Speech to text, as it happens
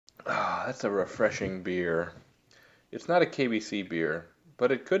Ah, that's a refreshing beer. It's not a KBC beer,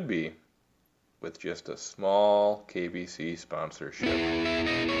 but it could be with just a small KBC sponsorship.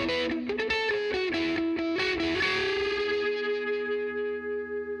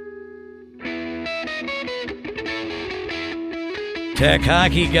 Tech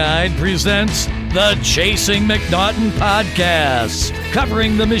Hockey Guide presents the Chasing McNaughton podcast,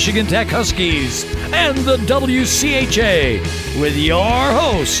 covering the Michigan Tech Huskies and the WCHA with your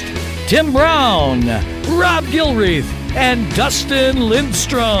host, Tim Brown, Rob Gilreath, and Dustin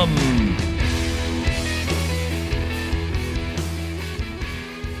Lindstrom.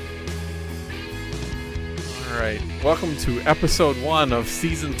 All right, welcome to episode 1 of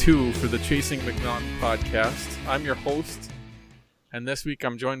season 2 for the Chasing McNaughton podcast. I'm your host. And this week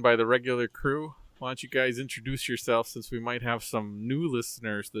I'm joined by the regular crew. Why don't you guys introduce yourself since we might have some new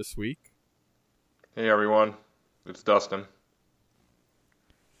listeners this week? Hey everyone, it's Dustin.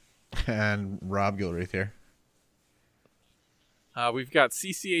 And Rob Gilreath here. We've got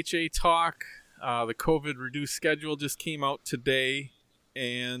CCHA talk. The COVID reduced schedule just came out today.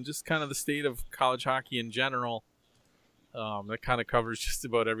 And just kind of the state of college hockey in general. That kind of covers just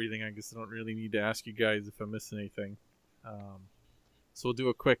about everything. I guess I don't really need to ask you guys if I'm missing anything. So we'll do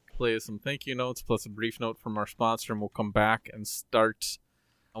a quick play of some thank you notes plus a brief note from our sponsor, and we'll come back and start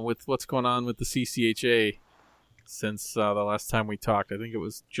with what's going on with the CCHA since the last time we talked. I think it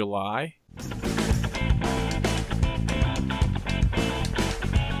was July.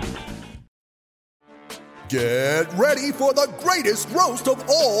 Get ready for the greatest roast of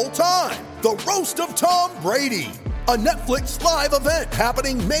all time, the Roast of Tom Brady, a Netflix live event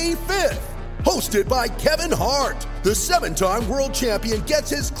happening May 5th. Hosted by Kevin Hart, the 7-time world champion gets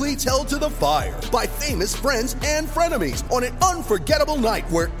his cleats held to the fire by famous friends and frenemies on an unforgettable night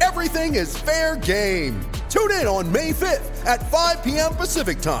where everything is fair game. Tune in on May 5th at 5 p.m.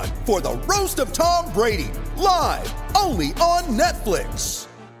 Pacific time for the Roast of Tom Brady, live only on Netflix.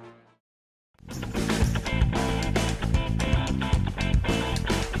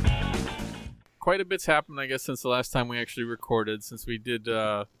 Quite a bit's happened, I guess, since the last time we actually recorded, since we did...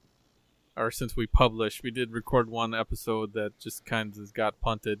 since we published, we did record one episode that just kind of got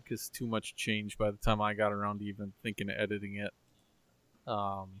punted because too much changed by the time I got around to even thinking of editing it.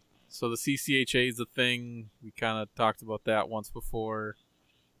 So the CCHA is a thing. We kind of talked about that once before.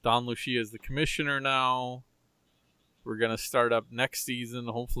 Don Lucia is the commissioner now. We're going to start up next season.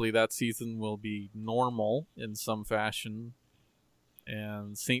 Hopefully that season will be normal in some fashion.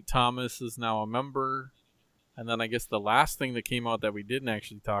 And St. Thomas is now a member. And then I guess the last thing that came out that we didn't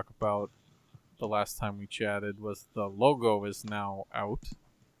actually talk about the last time we chatted was the logo is now out.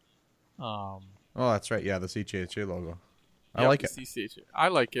 Oh, that's right. Yeah, the CCHA logo. I Yep, like it. CCHA. I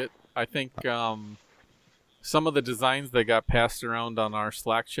like it. I think some of the designs that got passed around on our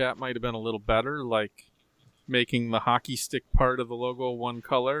Slack chat might have been a little better, like making the hockey stick part of the logo one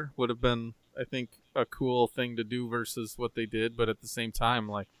color would have been, I think, a cool thing to do versus what they did. But at the same time,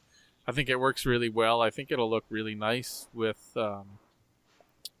 like, I think it works really well. I think it'll look really nice with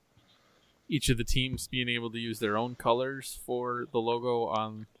each of the teams being able to use their own colors for the logo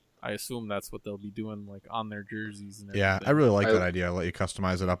on. I assume that's what they'll be doing, like on their jerseys and everything. Yeah, I really like that idea. I'll let you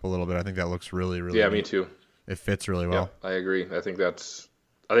customize it up a little bit. I think that looks really, really Yeah, neat. me too. It fits really well. Yeah, I agree. I think that's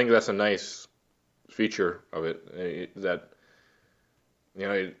a nice feature of it. That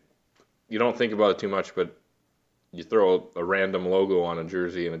you don't think about it too much, but you throw a random logo on a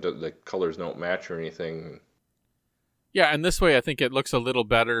jersey and the colors don't match or anything. Yeah, and this way I think it looks a little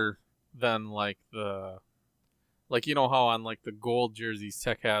better than like you know how on like the gold jerseys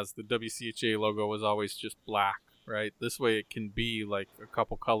Tech has, the WCHA logo was always just black, right? This way it can be like a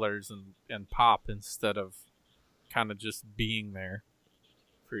couple colors and pop instead of kind of just being there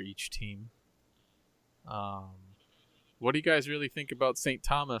for each team. What do you guys really think about St.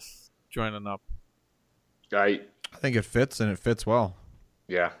 Thomas joining up? I think it fits, and it fits well.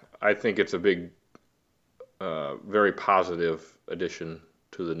 Yeah, I think it's a big, very positive addition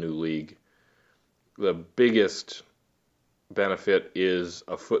to the new league. The biggest benefit is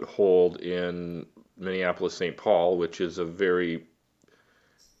a foothold in Minneapolis-St. Paul, which is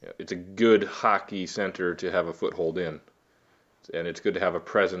it's a good hockey center to have a foothold in. And it's good to have a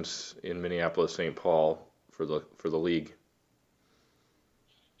presence in Minneapolis-St. Paul for the league.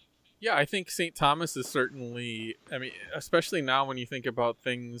 Yeah, I think St. Thomas is certainly, I mean, especially now when you think about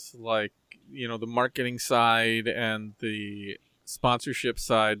things like, you know, the marketing side and the sponsorship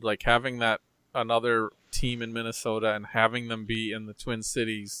side, like having that another team in Minnesota and having them be in the Twin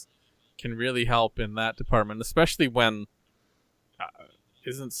Cities can really help in that department, especially when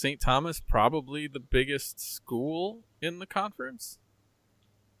isn't St. Thomas probably the biggest school in the conference?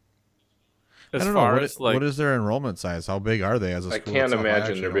 As I don't far know. as like, What is their enrollment size? How big are they as a I school? can't itself? imagine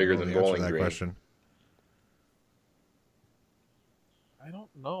actually they're don't bigger know than the answer to Bowling that Green. question. I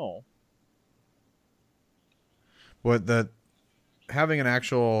don't know. Having an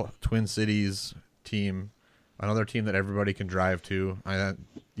actual Twin Cities team, another team that everybody can drive to,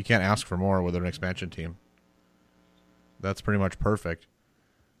 you can't ask for more with an expansion team. That's pretty much perfect.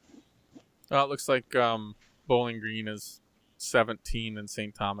 It looks like Bowling Green is 17 and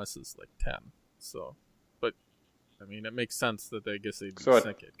St. Thomas is like 10. So, but I mean, it makes sense that I guess they'd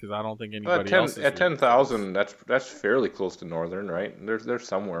sync it because I don't think anybody else is at 10,000. That's fairly close to Northern, right? They're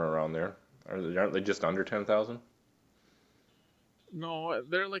somewhere around there. Aren't they just under 10,000? No,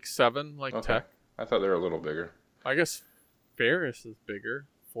 they're like 7, like Okay. Tech. I thought they were a little bigger. I guess Ferris is bigger,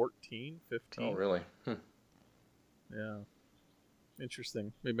 14, 15. Oh, really? Yeah.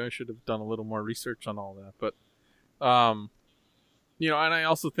 Interesting. Maybe I should have done a little more research on all that. But, and I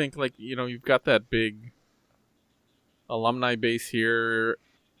also think, like, you've got that big alumni base here.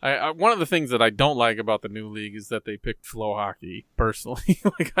 One of the things that I don't like about the new league is that they picked Flow Hockey, personally.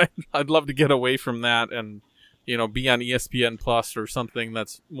 Like, I'd love to get away from that and, be on ESPN Plus or something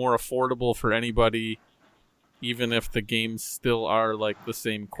that's more affordable for anybody, even if the games still are, like, the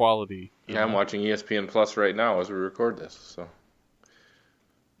same quality. Yeah, I'm watching ESPN Plus right now as we record this, so...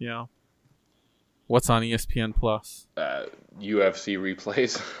 Yeah. What's on ESPN Plus? UFC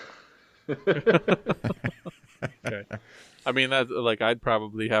replays. Okay. I mean, that's like I'd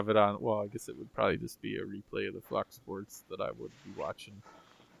probably have it on. Well, I guess it would probably just be a replay of the Fox Sports that I would be watching.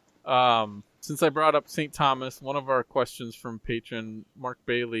 Since I brought up St. Thomas, one of our questions from patron Mark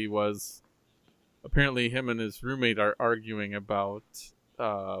Bailey was apparently him and his roommate are arguing about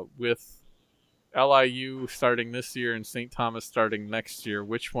with LIU starting this year and St. Thomas starting next year,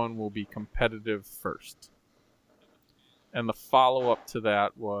 which one will be competitive first? And the follow-up to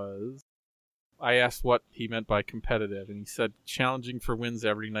that was, I asked what he meant by competitive, and he said challenging for wins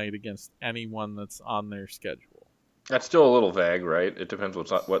every night against anyone that's on their schedule. That's still a little vague, right? It depends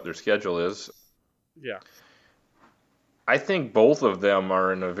what their schedule is. Yeah. I think both of them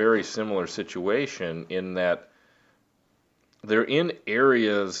are in a very similar situation in that they're in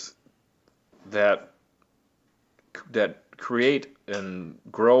areas that create and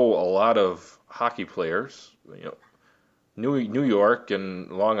grow a lot of hockey players. New York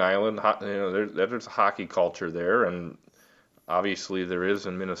and Long Island, there's a hockey culture there, and obviously there is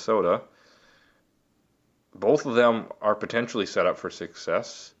in Minnesota. Both of them are potentially set up for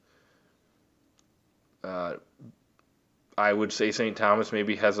success. I would say St. Thomas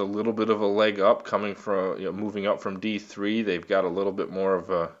maybe has a little bit of a leg up coming from moving up from D3. They've got a little bit more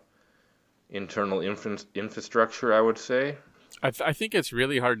of a internal infrastructure, I would say. I think it's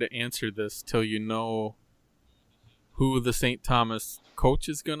really hard to answer this till you know who the St. Thomas coach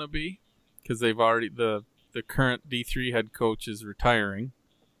is going to be, because they've already the current D3 head coach is retiring.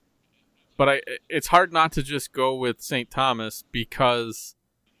 But it's hard not to just go with St. Thomas because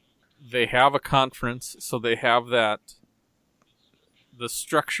they have a conference, so they have the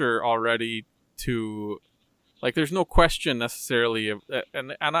structure already to, like, there's no question necessarily of,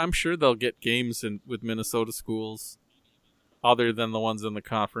 and I'm sure they'll get games with Minnesota schools other than the ones in the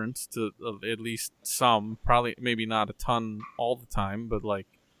conference, to at least some, probably maybe not a ton all the time, but like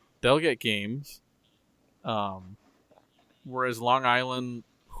they'll get games. Whereas Long Island,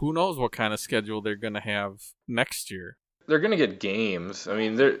 who knows what kind of schedule they're going to have next year. They're going to get games. I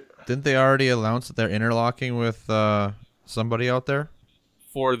mean, didn't they already announce that they're interlocking with somebody out there?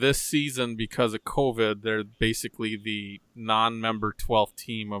 For this season, because of COVID, they're basically the non-member 12th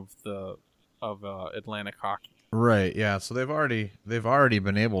team of Atlantic Hockey. Right, yeah. So they've already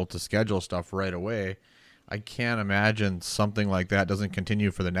been able to schedule stuff right away. I can't imagine something like that doesn't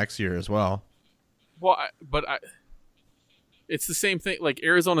continue for the next year as well. Well, it's the same thing. Like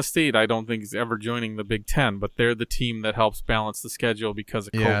Arizona State, I don't think is ever joining the Big Ten, but they're the team that helps balance the schedule because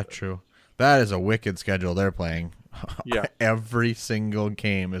of COVID. Yeah, true. That is a wicked schedule they're playing. Yeah. Every single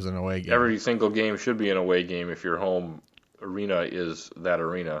game is an away game. Every single game should be an away game if your home arena is that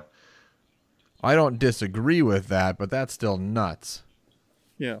arena. I don't disagree with that, but that's still nuts.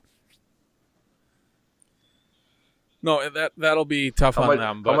 Yeah. No, that'll be tough on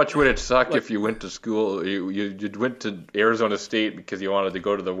them. But how much would it suck if you went to school, you went to Arizona State because you wanted to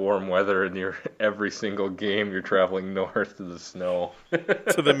go to the warm weather, and every single game you're traveling north to the snow.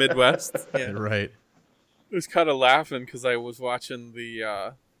 To the Midwest? Yeah. Right. I was kind of laughing because I was watching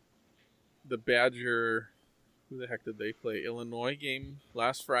the Badger, who the heck did they play? Illinois game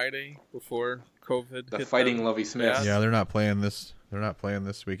last Friday before COVID. The hit Fighting them. Lovey Smiths. Yeah, they're not playing this. They're not playing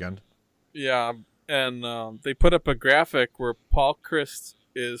this weekend. Yeah, and they put up a graphic where Paul Christ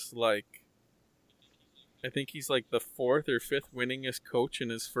is like I think he's like the 4th or 5th winningest coach in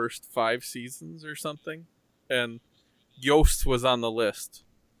his first 5 seasons or something. And Yost was on the list.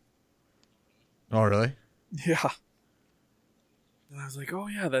 Oh, really? Yeah. And I was like, oh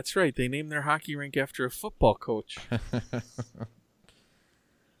yeah, that's right. They named their hockey rink after a football coach.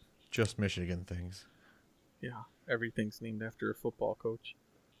 Just Michigan things. Yeah, everything's named after a football coach.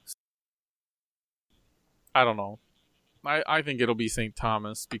 I don't know. I think it'll be St.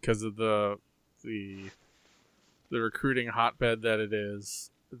 Thomas because of the recruiting hotbed that it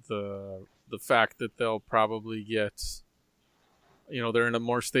is. The fact that they'll probably get, they're in a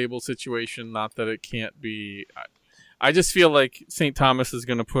more stable situation. Not that it can't be. I just feel like St. Thomas is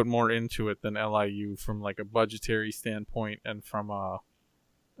going to put more into it than LIU from like a budgetary standpoint and from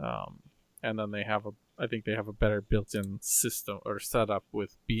and then I think they have a better built-in system or setup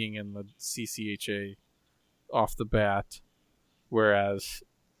with being in the CCHA off the bat, whereas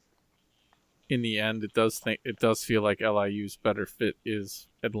in the end it does feel like LIU's better fit is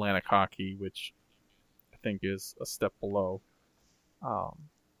Atlantic Hockey, which I think is a step below.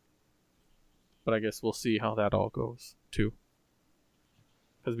 But I guess we'll see how that all goes too,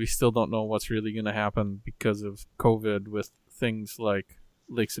 because we still don't know what's really going to happen because of COVID with things like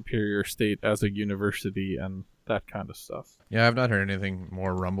Lake Superior State as a university and that kind of stuff. Yeah, I've not heard anything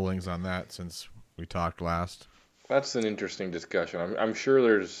more rumblings on that since we talked last. That's an interesting discussion. I'm sure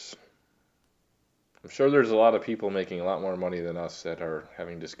there's a lot of people making a lot more money than us that are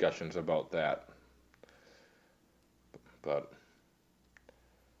having discussions about that. But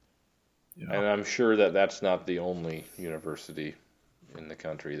yeah. And I'm sure that that's not the only university in the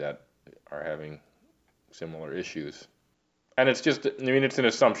country that are having similar issues. And it's just, it's an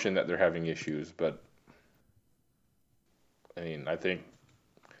assumption that they're having issues, but I think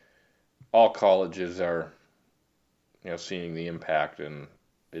all colleges are, seeing the impact, and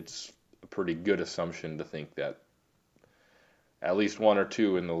it's a pretty good assumption to think that at least one or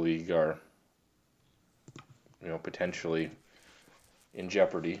two in the league are, potentially in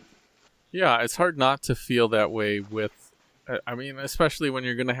jeopardy. Yeah, it's hard not to feel that way with, especially when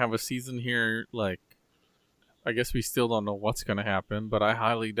you're going to have a season here, like, I guess we still don't know what's going to happen, but I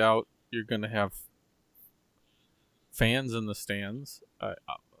highly doubt you're going to have fans in the stands.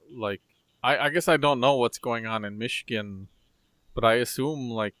 I guess I don't know what's going on in Michigan, but I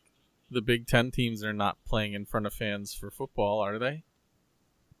assume, like, the Big Ten teams are not playing in front of fans for football, are they?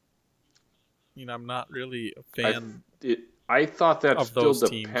 I'm not really a fan. I thought that still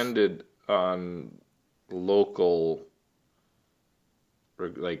depended teams on local,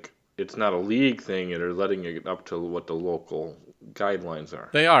 like, it's not a league thing, and they're letting it up to what the local guidelines are.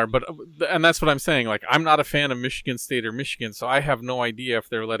 They are, and that's what I'm saying. Like, I'm not a fan of Michigan State or Michigan, so I have no idea if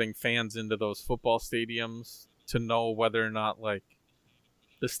they're letting fans into those football stadiums to know whether or not, like,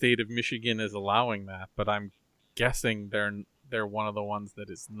 the state of Michigan is allowing that. But I'm guessing they're one of the ones that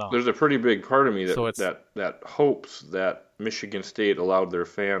is not. There's a pretty big part of me that hopes that Michigan State allowed their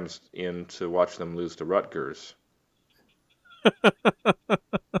fans in to watch them lose to Rutgers.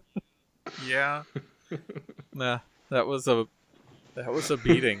 Yeah. Nah, that was a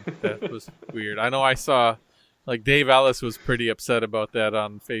beating. That was weird. I know I saw, like, Dave Ellis was pretty upset about that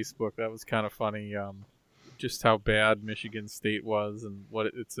on Facebook. That was kind of funny. Just how bad Michigan State was, and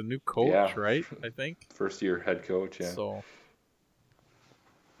it's a new coach, right? I think first year head coach. Yeah.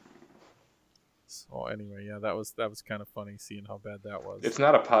 So anyway, yeah, that was kind of funny seeing how bad that was. It's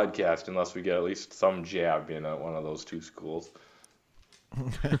not a podcast unless we get at least some jab in at one of those two schools.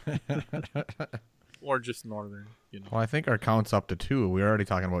 Or just Northern, Well, I think our count's up to 2. We were already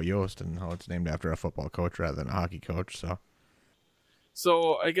talking about Yost and how it's named after a football coach rather than a hockey coach.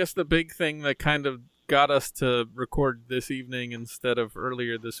 So I guess the big thing that kind of got us to record this evening instead of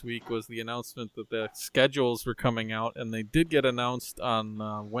earlier this week was the announcement that the schedules were coming out, and they did get announced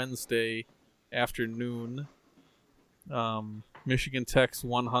on Wednesday afternoon. Michigan Tech's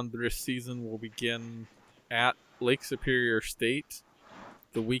 100th season will begin at Lake Superior State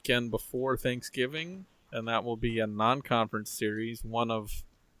the weekend before Thanksgiving, and that will be a non-conference series. Those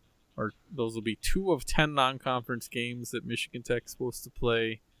will be 2 of 10 non-conference games that Michigan Tech's supposed to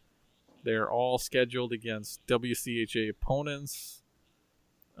play. They're all scheduled against WCHA opponents,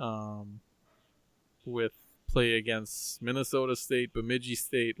 with play against Minnesota State, Bemidji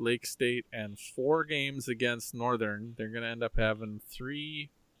State, Lake State, and 4 games against Northern. They're going to end up having 3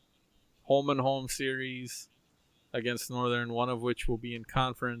 home-and-home series against Northern, one of which will be in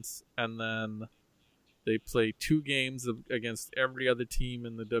conference, and then they play 2 games against every other team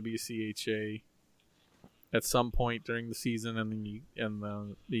in the WCHA at some point during the season, and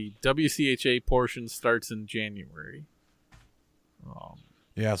the WCHA portion starts in January.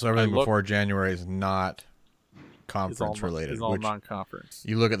 So everything before January is not conference related. Is all non-conference.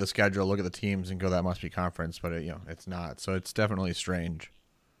 You look at the schedule, look at the teams, and go, that must be conference, but it's not. So it's definitely strange.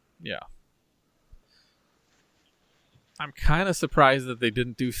 Yeah. I'm kind of surprised that they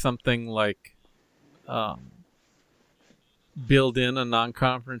didn't do something like build in a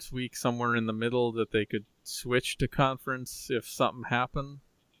non-conference week somewhere in the middle that they could switch to conference if something happened.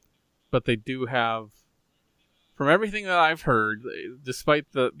 But they do have, from everything that I've heard, despite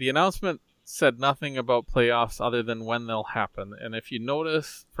the announcement said nothing about playoffs other than when they'll happen. And if you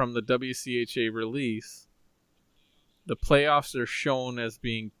notice from the WCHA release, the playoffs are shown as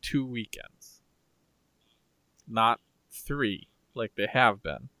being 2 weekends, not 3 like they have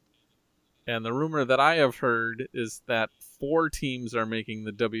been. And the rumor that I have heard is that 4 teams are making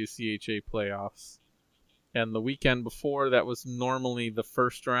the WCHA playoffs. And the weekend before that was normally the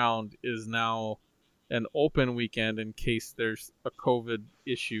first round is now an open weekend in case there's a COVID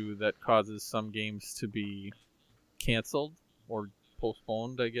issue that causes some games to be canceled or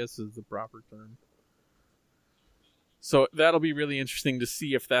postponed, I guess is the proper term. So that'll be really interesting to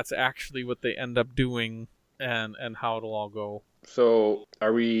see if that's actually what they end up doing and how it'll all go. So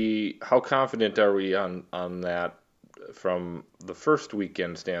how confident are we on that from the first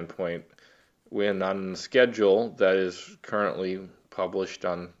weekend standpoint, when on the schedule that is currently published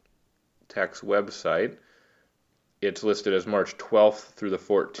on Tech's website, it's listed as March 12th through the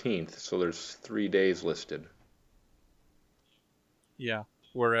 14th, so there's 3 days listed. Yeah,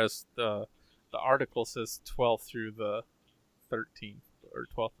 whereas the article says 12th through the 13th, or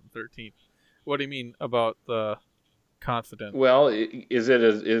 12th and 13th. What do you mean about the confident? Well, is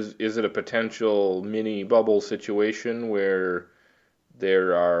it a potential mini bubble situation where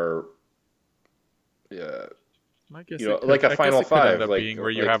there are I guess like a Final Five, like where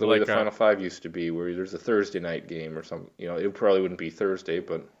you have the way the Final Five used to be, where there's a Thursday night game or something. It probably wouldn't be Thursday,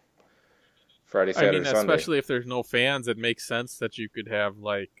 but Friday, Saturday, Sunday. Especially if there's no fans, it makes sense that you could have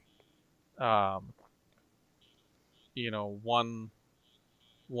 1,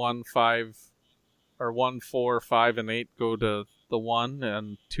 5, or 1, 4, 5, and 8 go to the 1,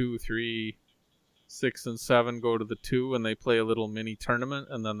 and 2, 3, 6, and 7 go to the 2, and they play a little mini tournament,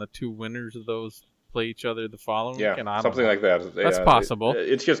 and then the 2 winners of those play each other the following week. And something like that. That's possible.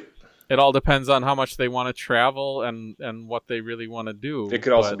 It's just, it all depends on how much they want to travel and what they really want to do. It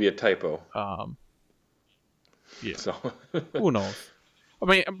could also be a typo. Yeah. So who knows? I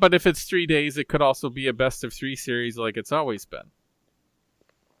mean, but if it's 3 days, it could also be a best of 3 series like it's always been.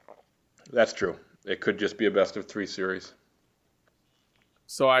 That's true. It could just be a best of 3 series.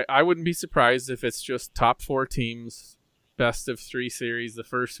 So I wouldn't be surprised if it's just top 4 teams, best of 3 series the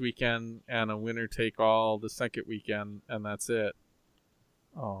first weekend, and a winner take all the second weekend, and that's it.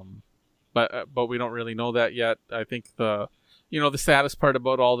 But we don't really know that yet. I think the saddest part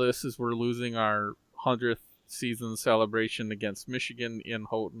about all this is we're losing our 100th season celebration against Michigan in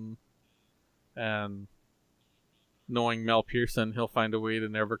Houghton, and knowing Mel Pearson, he'll find a way to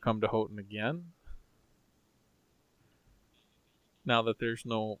never come to Houghton again. Now that there's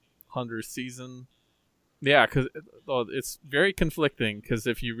no 100th season. Yeah, because it's very conflicting. Because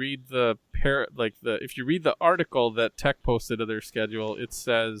if you read if you read the article that Tech posted of their schedule, it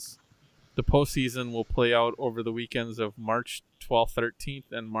says the postseason will play out over the weekends of March 12th,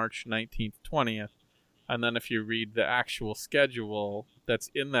 13th, and March 19th, 20th. And then if you read the actual schedule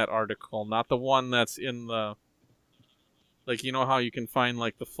that's in that article, not the one that's in the, how you can find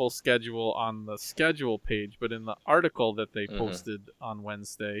the full schedule on the schedule page, but in the article that they posted on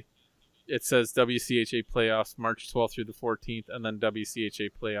Wednesday, it says WCHA playoffs March 12th through the 14th, and then WCHA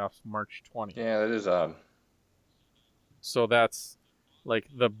playoffs March 20th. Yeah, that is odd. So that's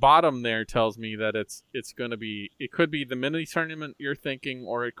the bottom there tells me that it's going to be, it could be the mini tournament you're thinking,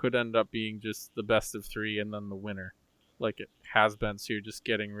 or it could end up being just the best of 3 and then the winner, like it has been. So you're just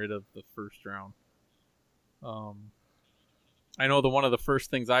getting rid of the first round. I know one of the first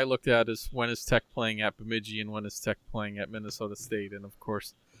things I looked at is when is Tech playing at Bemidji and when is Tech playing at Minnesota State, and of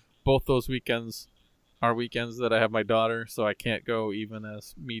course, both those weekends are weekends that I have my daughter, so I can't go even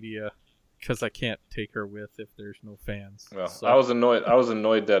as media because I can't take her with if there's no fans. Well, so. I was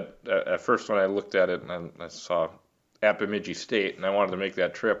annoyed that at first when I looked at it and I saw at Bemidji State, and I wanted to make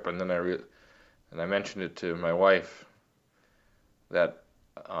that trip, and then I mentioned it to my wife that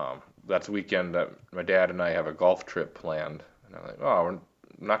that's a weekend that my dad and I have a golf trip planned, and I'm like, oh, we're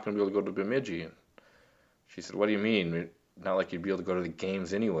not going to be able to go to Bemidji. And she said, what do you mean? Not like you'd be able to go to the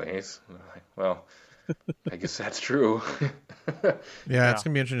games anyways. And I'm like, well, I guess that's true. Yeah, it's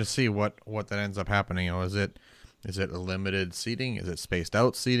gonna be interesting to see what that ends up happening. Is it Is it a limited seating? Is it spaced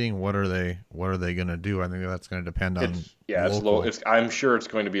out seating? What are they going to do? I think that's going to depend on local. I'm sure it's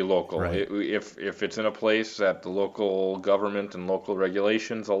going to be local. Right. If it's in a place that the local government and local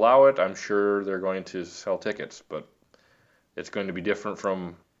regulations allow it, I'm sure they're going to sell tickets. But it's going to be different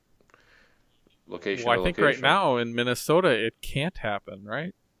from location to location. I think right now in Minnesota it can't happen,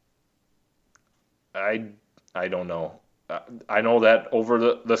 right? I don't know. I know that over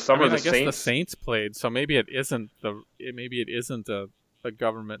the summer, I guess the Saints played, so maybe it isn't a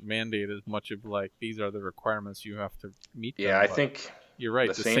government mandate as much of like these are the requirements you have to meet. Yeah, I think you're right.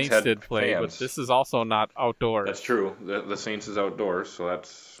 The Saints did play, but this is also not outdoors. That's true. The Saints is outdoors, so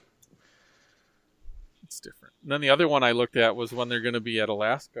it's different. And then the other one I looked at was when they're going to be at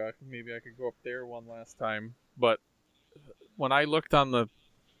Alaska. Maybe I could go up there one last time. But when I looked on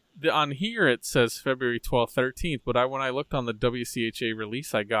on here it says February 12th, 13th, but when I looked on the WCHA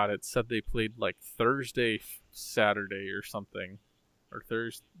release I got, it said they played like Thursday, Saturday or something, or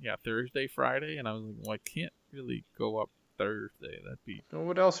Thursday, Friday, and I was like, well, I can't really go up Thursday. That'd be. Well,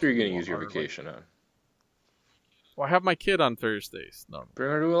 what else are you going to use your vacation on? Well, I have my kid on Thursdays. No,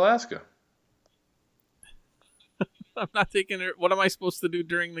 bring her to Alaska. I'm not taking her. What am I supposed to do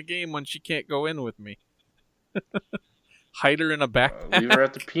during the game when she can't go in with me? Hide her in a backpack. Leave her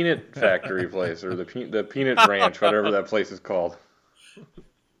at the peanut factory place or the peanut ranch, whatever that place is called.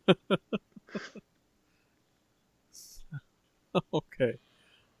 Okay.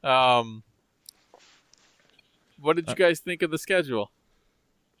 What did you guys think of the schedule?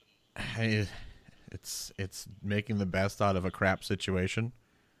 It's making the best out of a crap situation,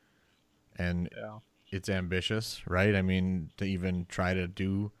 and it's ambitious, right? I mean, to even try to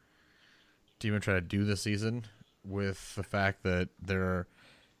do the season with the fact that their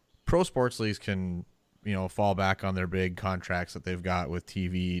pro sports leagues can, fall back on their big contracts that they've got with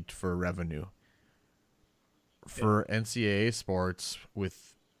TV for revenue. For NCAA sports,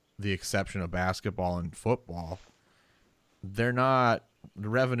 with the exception of basketball and football, the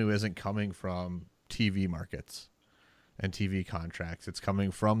revenue isn't coming from TV markets and TV contracts. It's coming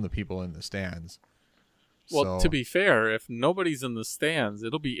from the people in the stands. Well, to be fair, if nobody's in the stands,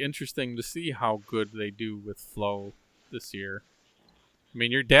 it'll be interesting to see how good they do with Flow this year. I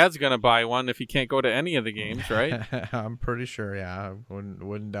mean, your dad's going to buy one if he can't go to any of the games, right? I'm pretty sure, yeah. I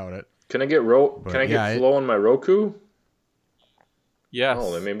wouldn't doubt it. Can I get Flow on my Roku? Yes.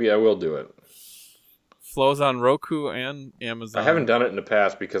 Oh, then maybe I will do it. Flow's on Roku and Amazon. I haven't done it in the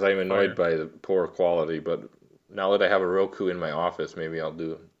past because I'm annoyed by the poor quality, but now that I have a Roku in my office, maybe I'll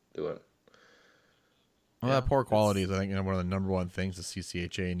do it. Well, that poor quality is, I think, one of the number one things the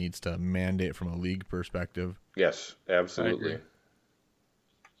CCHA needs to mandate from a league perspective. Yes, absolutely.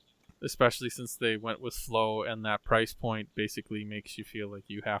 Especially since they went with Flow, and that price point basically makes you feel like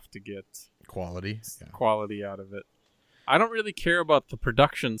you have to get quality out of it. I don't really care about the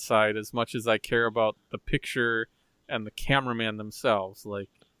production side as much as I care about the picture and the cameraman themselves. Like,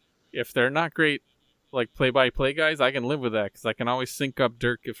 if they're not great, like play-by-play guys, I can live with that because I can always sync up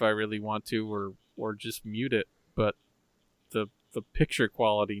Dirk if I really want to, or just mute it. But the picture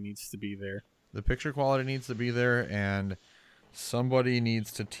quality needs to be there. The picture quality needs to be there, and somebody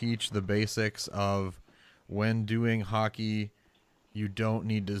needs to teach the basics of when doing hockey, you don't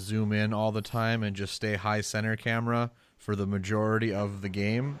need to zoom in all the time and just stay high center camera for the majority of the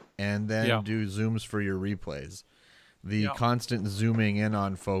game, and then do zooms for your replays. The constant zooming in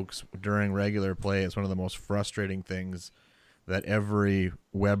on folks during regular play is one of the most frustrating things that every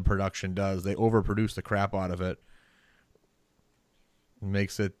web production does. They overproduce the crap out of it.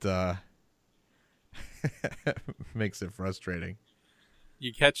 Makes it makes it frustrating.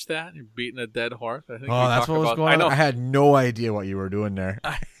 You catch that? You're beating a dead horse. I think that's what was going on. I had no idea what you were doing there.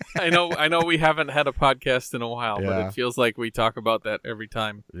 I know we haven't had a podcast in a while, but it feels like we talk about that every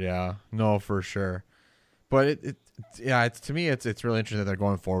time. Yeah, no, for sure. But to me, it's really interesting that they're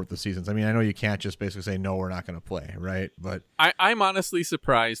going forward with the seasons. I mean, I know you can't just basically say, no, we're not going to play, right? But I'm honestly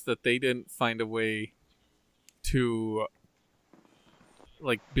surprised that they didn't find a way to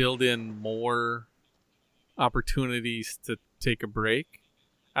like build in more opportunities to take a break.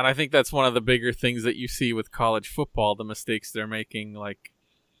 And I think that's one of the bigger things that you see with college football, the mistakes they're making. Like,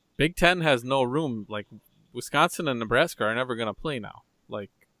 Big Ten has no room. Like, Wisconsin and Nebraska are never going to play now. Like,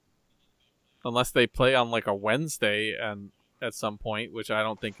 unless they play on, like, a Wednesday and at some point, which I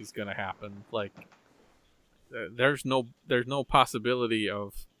don't think is going to happen. Like, there's no possibility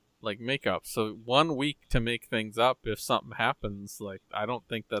of, like, makeup. So 1 week to make things up if something happens, like, I don't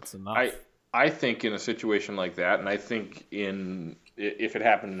think that's enough. I think in a situation like that, and I think if it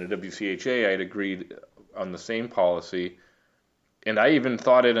happened in the WCHA, I'd agree on the same policy. and I even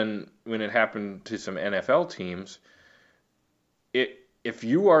thought it when it happened to some NFL teams. If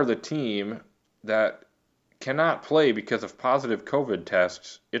you are the team that cannot play because of positive COVID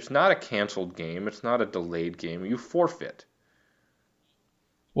tests, it's not a canceled game. It's not a delayed game. You forfeit.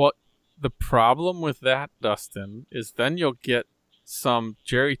 Well, the problem with that, Dustin, is then you'll get some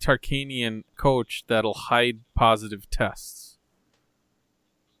Jerry Tarkanian coach that'll hide positive tests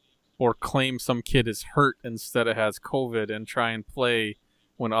or claim some kid is hurt instead of has COVID and try and play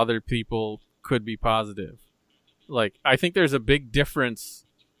when other people could be positive. Like, I think there's a big difference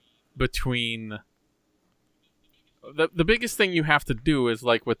between the biggest thing you have to do is,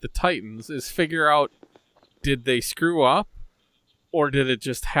 like with the Titans, is figure out, did they screw up or did it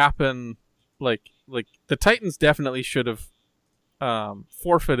just happen? Like the Titans definitely should have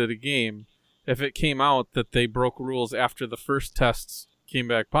forfeited a game if it came out that they broke rules after the first tests came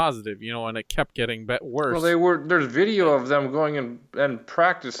back positive, and it kept getting worse. Well, there's video of them going and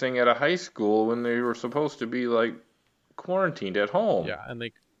practicing at a high school when they were supposed to be like quarantined at home. Yeah, and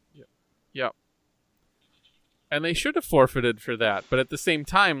and they should have forfeited for that. But at the same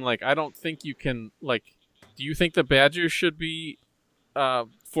time, like, I don't think you can, like, do you think the Badgers should be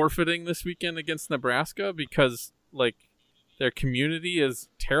forfeiting this weekend against Nebraska because, like, their community is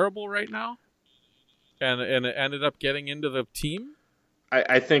terrible right now and it ended up getting into the team?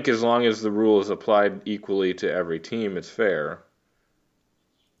 I think as long as the rule is applied equally to every team, it's fair.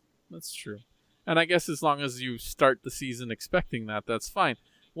 That's true. And I guess as long as you start the season expecting that, that's fine.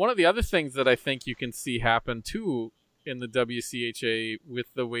 One of the other things that I think you can see happen, too, in the WCHA with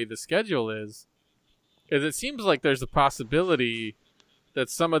the way the schedule is it seems like there's a possibility that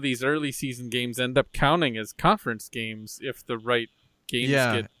some of these early season games end up counting as conference games if the right games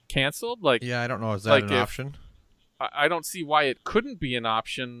get canceled. Like, I don't know. Is that an option? I don't see why it couldn't be an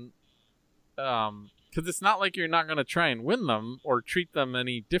option, because it's not like you're not going to try and win them or treat them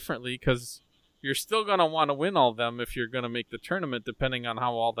any differently, because you're still going to want to win all of them if you're going to make the tournament, depending on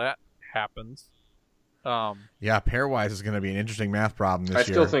how all that happens. Pairwise is going to be an interesting math problem this year. I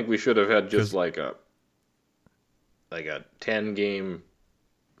still think we should have had just like a 10-game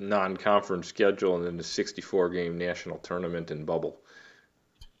non-conference schedule and then a 64-game national tournament in bubble.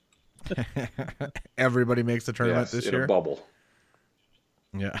 Everybody makes the tournament this year? In a bubble.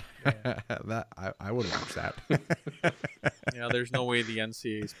 Yeah. That I would watch that. Yeah, there's no way the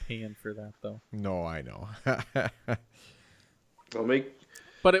NCAA is paying for that, though. No, I know.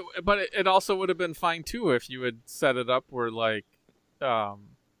 But it also would have been fine too if you had set it up where I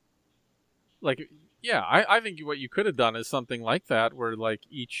think what you could have done is something like that where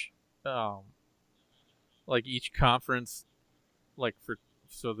each conference,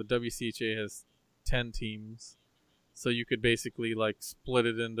 so the WCHA has 10 teams, so you could basically split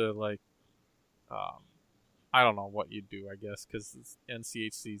it into I don't know what you'd do, I guess, because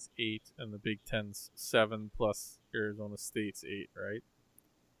NCHC's 8 and the Big Ten's 7 plus Arizona State's 8, right?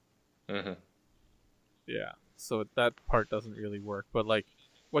 Mm-hmm. Yeah, so that part doesn't really work. But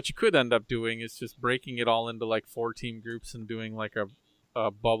what you could end up doing is just breaking it all into 4-team groups and doing a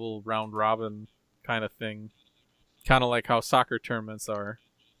bubble round robin kind of thing, kind of like how soccer tournaments are,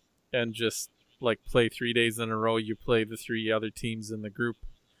 and just play 3 days in a row. You play the 3 other teams in the group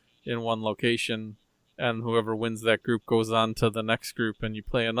in one location, and whoever wins that group goes on to the next group, and you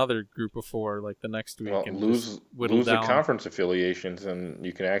play another group of 4 the next week. Well, and lose the conference affiliations, and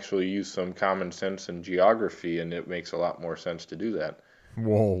you can actually use some common sense and geography, and it makes a lot more sense to do that.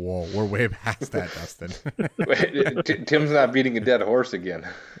 Whoa, we're way past that, Dustin. Tim's not beating a dead horse again.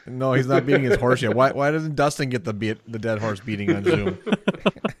 No, he's not beating his horse yet. Why doesn't Dustin get the dead horse beating on Zoom?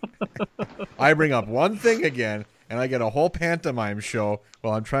 I bring up one thing again, and I get a whole pantomime show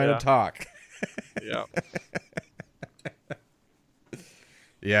while I'm trying to talk. Yeah.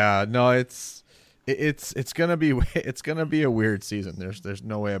 Yeah, no, it's gonna be a weird season. There's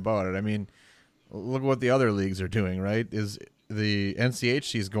no way about it. I mean, look what the other leagues are doing, right? Is the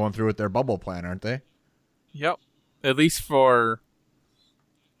NCHC's going through with their bubble plan, aren't they? Yep. At least for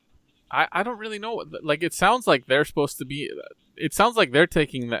I don't really know. It sounds like they're supposed to be. It sounds like they're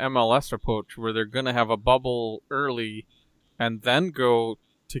taking the MLS approach where they're going to have a bubble early and then go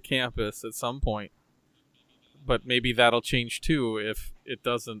to campus at some point. But maybe that'll change too if it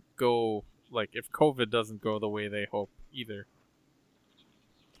doesn't go, if COVID doesn't go the way they hope either.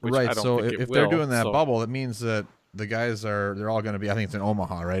 Right, so if they're doing that bubble, it means that the guys they're all going to be, I think it's in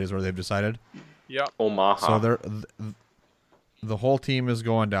Omaha, right, is where they've decided? Yeah. Omaha. So the whole team is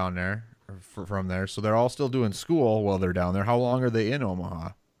going down there from there, so they're all still doing school while they're down there. How long are they in Omaha?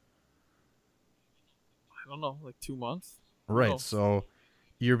 I don't know, 2 months? Right, so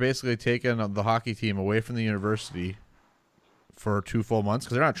you're basically taking the hockey team away from the university for 2 full months?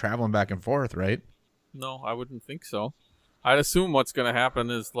 Because they're not traveling back and forth, right? No, I wouldn't think so. I'd assume what's going to happen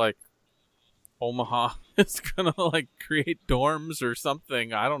is like Omaha is going to like create dorms or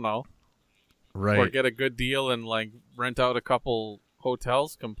something. I don't know. Right. Or get a good deal and like rent out a couple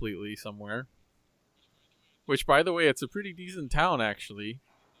hotels completely somewhere. Which, by the way, it's a pretty decent town, actually.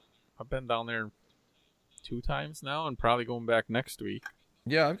 I've been down there 2 times now and probably going back next week.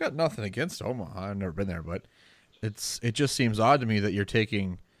 Yeah, I've got nothing against Omaha. I've never been there, but it just seems odd to me that you're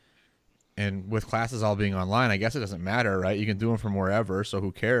taking, and with classes all being online, I guess it doesn't matter, right? You can do them from wherever, so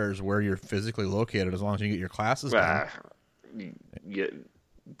who cares where you're physically located as long as you get your classes done. You get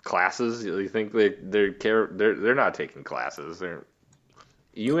classes? You think they're not taking classes? They're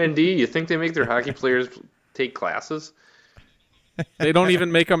UND. You think they make their hockey players take classes? They don't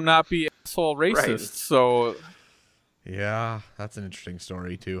even make them not be asshole racists. Right. So Yeah, that's an interesting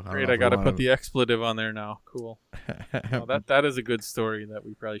story too. great, I got to put the expletive on there now. Cool. No, that is a good story that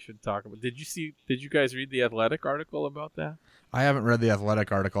we probably should talk about. Did you guys read the Athletic article about that? I haven't read the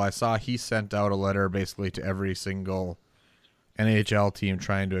Athletic article. I saw he sent out a letter basically to every single NHL team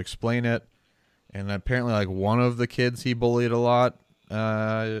trying to explain it, and apparently like one of the kids he bullied a lot,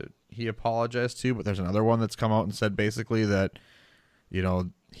 he apologized to, but there's another one that's come out and said basically that,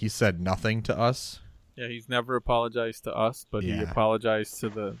 he said nothing to us. Yeah, he's never apologized to us, but he apologized to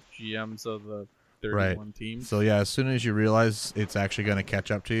the GMs of the 31 teams. So yeah, as soon as you realize it's actually going to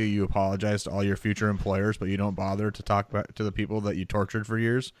catch up to you, you apologize to all your future employers, but you don't bother to talk back to the people that you tortured for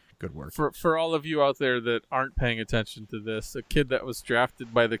years. Good work. For all of you out there that aren't paying attention to this, a kid that was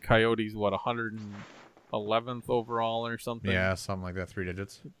drafted by the Coyotes, 111th overall or something? Yeah, something like that, 3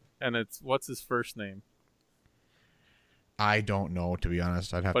 digits. And what's his first name? I don't know, to be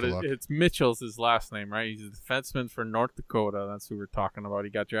honest. I'd have to look. But it's Mitchell's his last name, right? He's a defenseman for North Dakota. That's who we're talking about.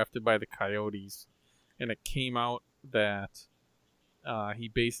 He got drafted by the Coyotes. And it came out that he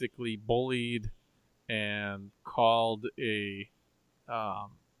basically bullied and called a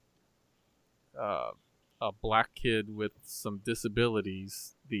black kid with some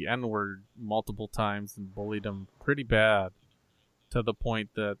disabilities the N-word multiple times and bullied him pretty bad, to the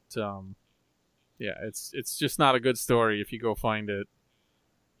point that it's just not a good story if you go find it.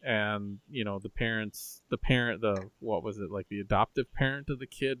 And the adoptive parent of the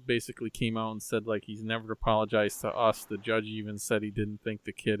kid basically came out and said like he's never apologized to us. The judge even said he didn't think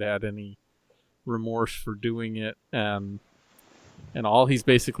the kid had any remorse for doing it, and all he's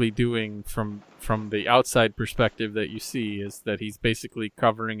basically doing from the outside perspective that you see is that he's basically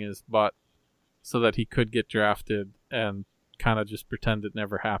covering his butt so that he could get drafted and kind of just pretend it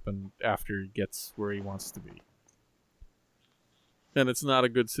never happened after he gets where he wants to be. And it's not a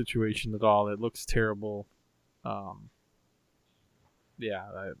good situation at all. It looks terrible. I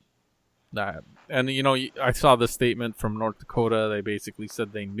saw the statement from North Dakota. They basically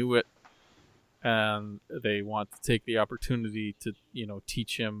said they knew it, and they want to take the opportunity to,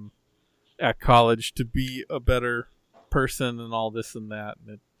 teach him at college to be a better person and all this and that.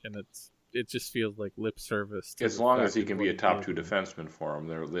 And it just feels like lip service. As long as he can be a top 2 defenseman for him,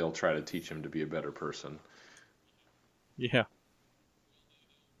 they'll try to teach him to be a better person. Yeah.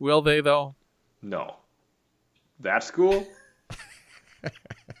 Will they, though? No. That school?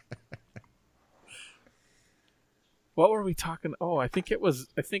 What were we talking? Oh, I think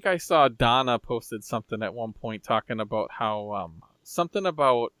I saw Donna posted something at one point talking about how something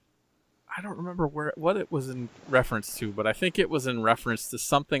about, I don't remember what it was in reference to, but I think it was in reference to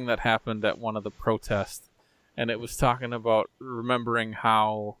something that happened at one of the protests, and it was talking about remembering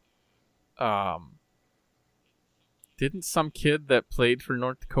how didn't some kid that played for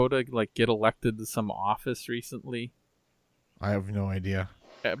North Dakota like get elected to some office recently? I have no idea.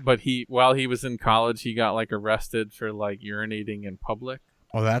 But while he was in college, he got like arrested for like urinating in public.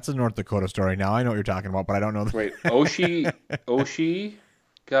 Oh, that's a North Dakota story. Now I know what you're talking about, but I don't know. Wait, Oshie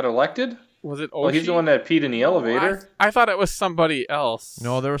got elected? Was it Oshie? Oh, he's the one that peed in the elevator? I thought it was somebody else.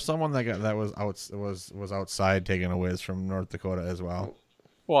 No, there was someone that was outside taking a whiz from North Dakota as well.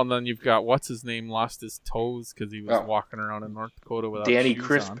 Well, and then you've got what's his name lost his toes because he was walking around in North Dakota without Danny shoes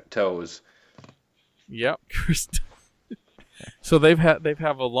Crisp on. toes. Yep, Crisp. So they've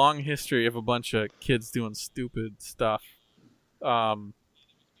have a long history of a bunch of kids doing stupid stuff, and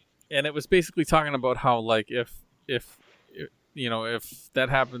it was basically talking about how like if that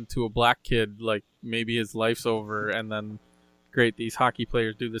happened to a black kid, like maybe his life's over, and then great, these hockey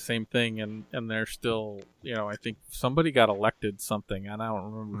players do the same thing, and they're still, I think somebody got elected something, and I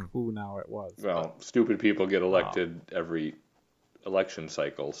don't remember who now it was. Well, stupid people get elected every election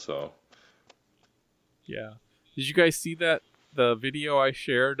cycle, so. Yeah. Did you guys see the video I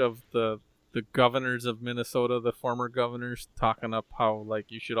shared of the the governors of Minnesota, the former governors, talking up how like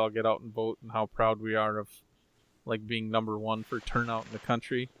you should all get out and vote and how proud we are of like being number one for turnout in the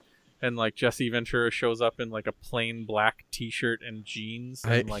country. And like Jesse Ventura shows up in like a plain black T-shirt and jeans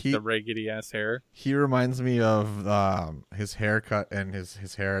and the raggedy ass hair. He reminds me of his haircut, and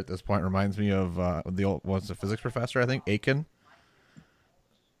his hair at this point reminds me of the old physics professor, I think, Aiken.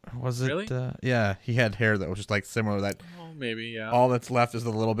 Was it? Really? Yeah, he had hair that was just like similar. That maybe, yeah. All that's left is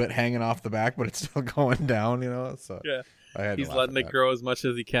the little bit hanging off the back, but it's still going down. So yeah, he's letting it grow as much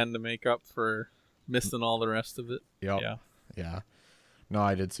as he can to make up for missing all the rest of it. Yep. Yeah. No,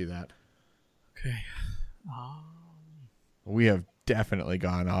 I did see that. Okay. We have definitely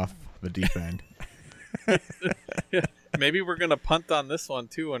gone off the deep end. Yeah. Maybe we're gonna punt on this one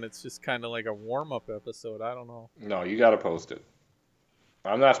too, and it's just kind of like a warm-up episode. I don't know. No, you got to post it.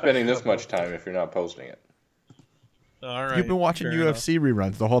 I'm not spending this much time if you're not posting it. All right. You've been watching UFC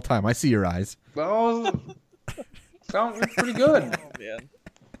reruns the whole time. I see your eyes. Well, sounds pretty good. Oh man.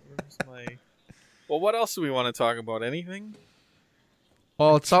 Where's my? Well, what else do we want to talk about? Anything?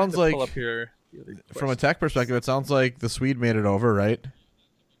 Well, it sounds like pull up here from a tech perspective, it sounds like the Swede made it over, right?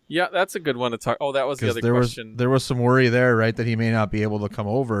 Yeah, that's a good one to talk. Oh, that was the other question. There was some worry there, right, that he may not be able to come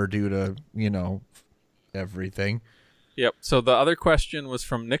over due to everything. Yep. So the other question was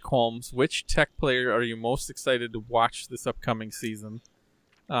from Nick Holmes. Which tech player are you most excited to watch this upcoming season?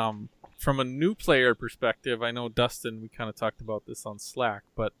 From a new player perspective, I know Dustin, we kind of talked about this on Slack,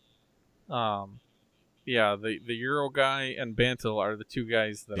 but yeah, the Euro guy and Bantle are the two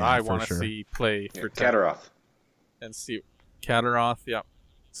guys that I want to see play for tech. Kataroth. And see Kataroth, yeah.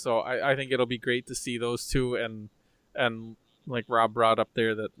 So I think it'll be great to see those two, and like Rob brought up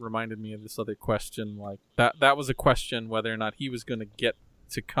there, that reminded me of this other question. Like that was a question whether or not he was going to get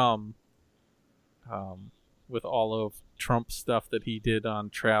to come with all of Trump's stuff that he did on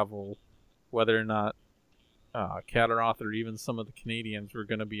travel, whether or not Kataroth or even some of the Canadians were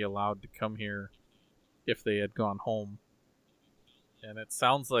going to be allowed to come here if they had gone home. And it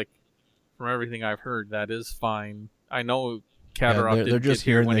sounds like, from everything I've heard, that is fine. I know Kataroth didn't get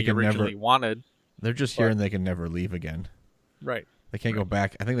here when he originally wanted. They're just here and they can never leave again. Right. They can't go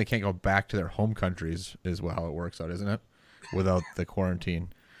back. I think they can't go back to their home countries is how it works out, isn't it? Without the quarantine.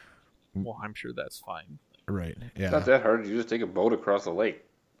 Well, I'm sure that's fine. Right. Yeah. It's not that hard. You just take a boat across the lake.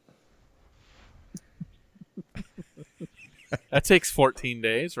 That takes 14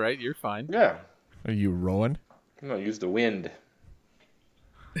 days, right? You're fine. Yeah. Are you rowing? No, use the wind.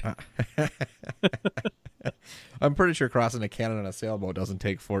 I'm pretty sure crossing to Canada on a sailboat doesn't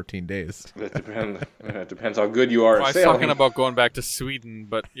take 14 days. It depends. It depends how good you are at I was sailing. talking about going back to Sweden,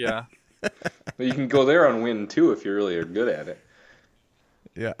 but yeah. You can go there on wind too if you really are good at it.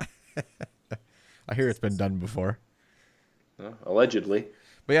 Yeah. I hear it's been done before. Allegedly.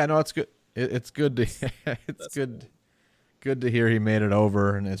 But yeah, no, it's good. It's good to good to hear he made it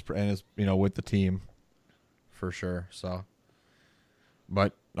over and is with the team for sure. So,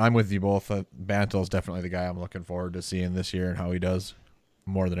 but I'm with you both. Bantle is definitely the guy I'm looking forward to seeing this year and how he does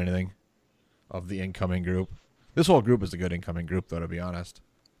more than anything of the incoming group. This whole group is a good incoming group, though, to be honest.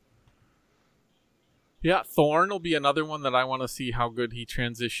 Yeah, Thorne will be another one that I want to see how good he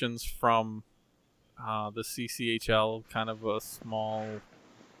transitions from the CCHL, kind of a small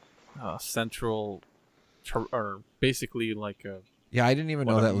central, or basically like a I didn't even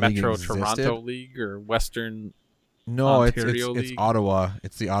know that league Metro existed. Toronto League or Western. No, Ontario it's Ottawa.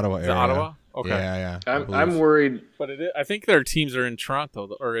 It's the Ottawa area. Ottawa? Okay. Yeah. I'm worried. But I think their teams are in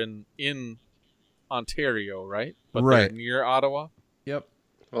Toronto or in Ontario, right? But right. They're near Ottawa. Yep.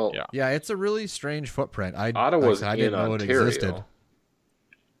 Well, yeah, it's a really strange footprint. Ottawa's I didn't in know Ontario. it existed.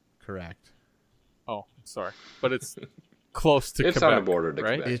 Correct. Oh, sorry, but it's close to it's Quebec, on the border to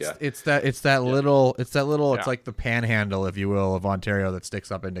right? Quebec. It's that little. It's Yeah. like the panhandle, if you will, of Ontario that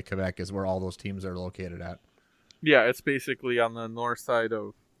sticks up into Quebec is where all those teams are located at. Yeah, it's basically on the north side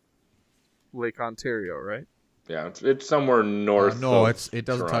of Lake Ontario, right? Yeah, it's somewhere north. No, of it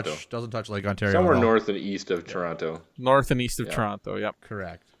doesn't Toronto. touch Lake Ontario. Somewhere at all. north and east of Toronto. North and east of Toronto. Yep.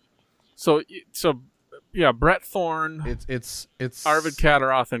 Correct. So yeah, Brett Thorne, It's Arvid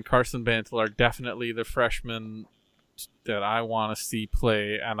Kataroth, and Carson Bantle are definitely the freshmen that I want to see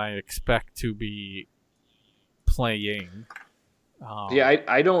play, and I expect to be playing.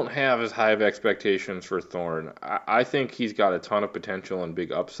 I don't have as high of expectations for Thorne. I think he's got a ton of potential and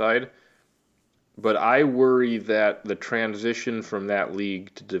big upside, but I worry that the transition from that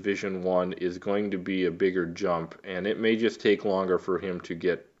league to Division I is going to be a bigger jump, and it may just take longer for him to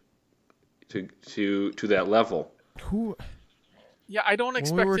get to that level. Yeah, I don't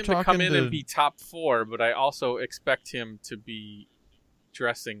expect him to come in and be top 4, but I also expect him to be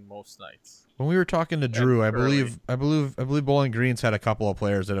dressing most nights. When we were talking to Drew, I early. believe Bowling Green's had a couple of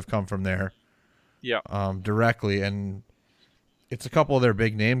players that have come from there. Yeah. Directly, and it's a couple of their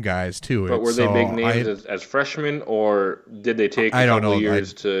big name guys too. But were they big names as freshmen, or did they take a couple of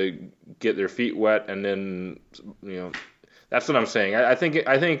years to get their feet wet and then, that's what I'm saying. I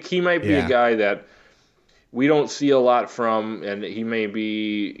think he might be a guy that we don't see a lot from, and he may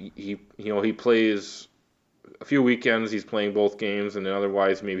be he plays a few weekends, he's playing both games, and then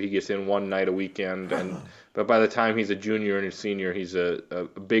otherwise maybe he gets in one night a weekend, but by the time he's a junior and a senior, he's a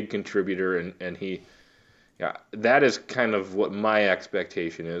big contributor, and that is kind of what my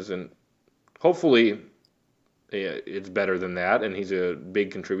expectation is, and hopefully it's better than that, and he's a big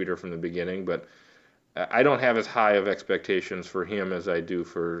contributor from the beginning, but I don't have as high of expectations for him as I do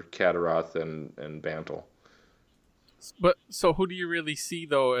for Catarath and Bantle. But so who do you really see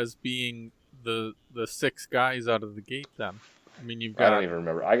though as being the 6 guys out of the gate then? I mean, you've got. I don't even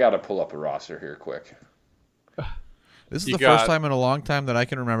remember. I got to pull up a roster here quick. This is the first time in a long time that I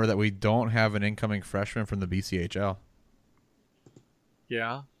can remember that we don't have an incoming freshman from the BCHL.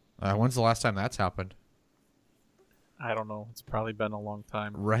 Yeah. When's the last time that's happened? I don't know. It's probably been a long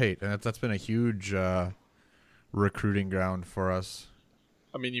time. Right, and that's been a huge recruiting ground for us.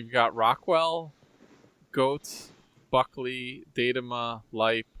 I mean, you've got Rockwell, Goetz, Buckley, Datema,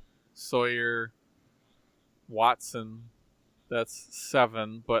 Leip, Sawyer, Watson. That's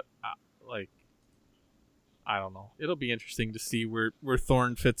 7, but I don't know. It'll be interesting to see where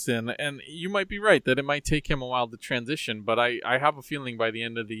Thorne fits in, and you might be right that it might take him a while to transition, but I have a feeling by the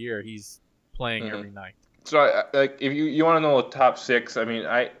end of the year he's playing every night. So if you want to know the top 6, I mean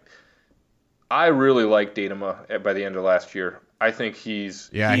I really like Datema by the end of last year. I think he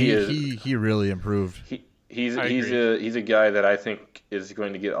really improved. He's a guy that I think is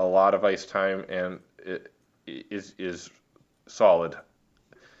going to get a lot of ice time and is solid.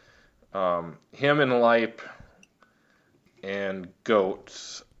 Him and Leip and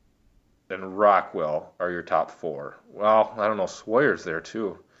Goetz and Rockwell are your top 4. Well, I don't know. Sawyer's there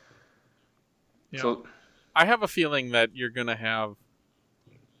too. So I have a feeling that you're going to have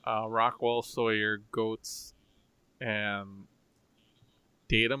Rockwell, Sawyer, Goetz, and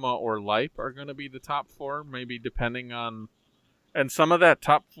Datema or Leip are going to be the top 4, maybe depending on... And some of that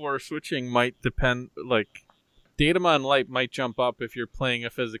top 4 switching might depend... Like, Datema and Leip might jump up if you're playing a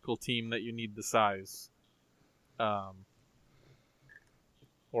physical team that you need the size. Or,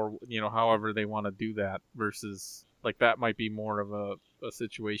 however they want to do that versus... Like, that might be more of a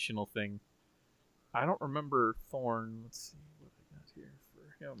situational thing. I don't remember Thorne. Let's see what I got here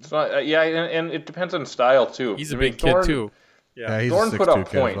for him. So, and it depends on style, too. He's a big kid, too. Yeah, Thorne put up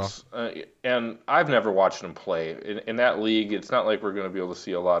points, and I've never watched him play. In that league, it's not like we're going to be able to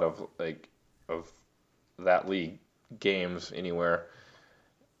see a lot of that league games anywhere.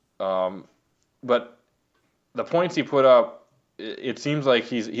 But the points he put up, it seems like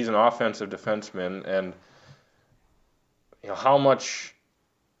he's an offensive defenseman, and how much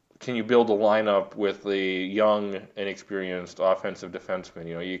can you build a lineup with a young, inexperienced offensive defenseman?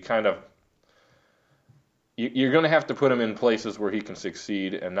 You're going to have to put him in places where he can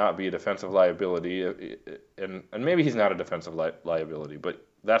succeed and not be a defensive liability. And maybe he's not a defensive liability, but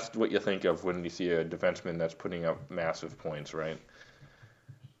that's what you think of when you see a defenseman that's putting up massive points, right?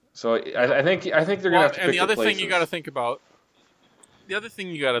 So I think they're going to have to pick and the other places. thing you got to think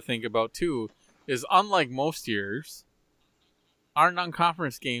about, too, is unlike most years, our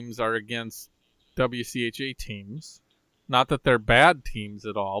non-conference games are against WCHA teams. Not that they're bad teams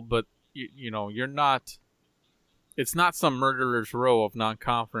at all, but you're not. It's not some murderer's row of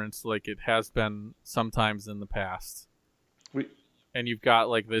non-conference like it has been sometimes in the past. And you've got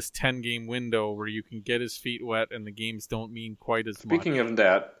like this 10-game window where you can get his feet wet, and the games don't mean quite as much. Speaking of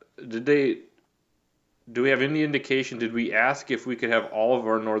that, do we have any indication? Did we ask if we could have all of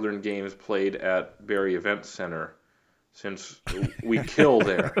our northern games played at Barrie Events Center? Since we kill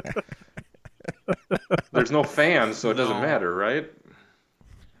there. There's no fans, so it doesn't matter, right?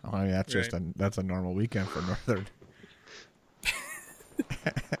 Oh, I mean, that's just that's a normal weekend for Northern.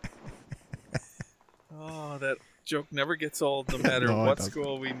 Oh, that joke never gets old, no matter what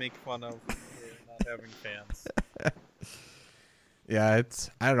school we make fun of for not having fans. Yeah,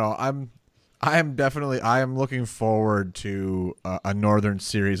 I don't know. I am looking forward to a Northern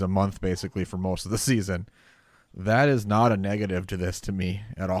series a month, basically, for most of the season. That is not a negative to this to me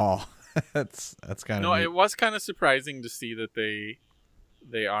at all. that's kind of neat. It was kind of surprising to see that they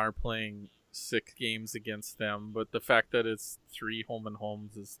are playing 6 games against them, but the fact that it's 3 home and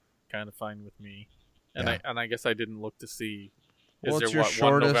homes is kind of fine with me. And I guess I didn't look to see. Is there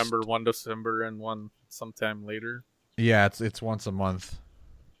one November, one December, and one sometime later? Yeah, it's once a month,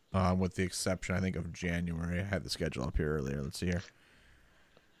 with the exception, I think, of January. I had the schedule up here earlier. Let's see here.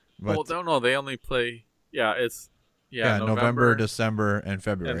 Well, But no, they only play. Yeah, it's November, December, and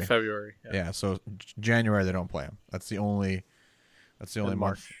February. and February. Yeah, so January they don't play them. That's the only month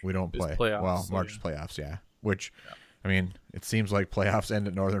March we don't is play. playoffs, Well, so March is yeah. playoffs, yeah. Which, I mean, it seems like playoffs end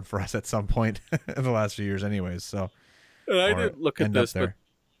at Northern for us at some point in the last few years, anyways. So And I or did look at end up this, but there.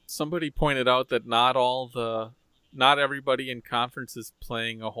 somebody pointed out that not everybody in conference is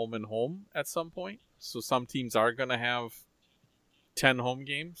playing a home and home at some point. So some teams are going to have 10 home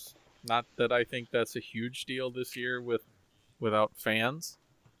games. Not that I think that's a huge deal this year without fans.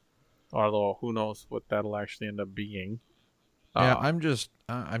 Although who knows what that'll actually end up being. Yeah, I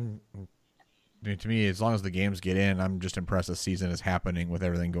mean, to me, as long as the games get in, I'm just impressed the season is happening with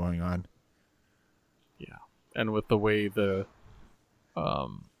everything going on. Yeah, and with the way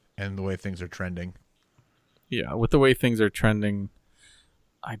And the way things are trending. Yeah, with the way things are trending,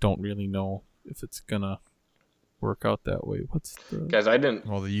 I don't really know if it's gonna work out that way. What's the Guys, I didn't.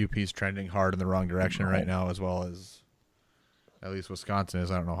 Well, the UP's trending hard in the wrong direction right now, as well as at least Wisconsin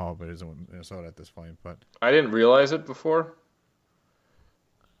is. I don't know how, but it is in Minnesota at this point. But I didn't realize it before.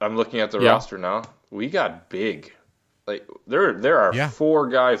 I'm looking at the roster now. We got big. Like there are 4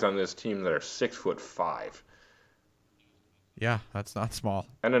 guys on this team that are 6'5", yeah, that's not small.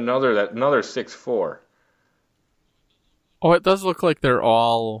 and another 6'4". Oh, it does look like they're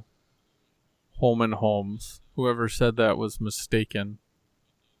all home and homes. Whoever said that was mistaken.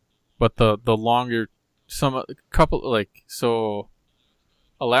 But the longer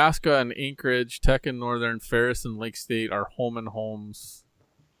Alaska and Anchorage, Tech and Northern, Ferris and Lake State are home and homes.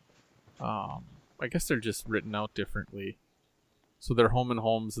 I guess they're just written out differently. So they're home and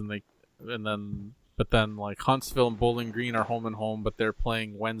homes, but then like Huntsville and Bowling Green are home and home, but they're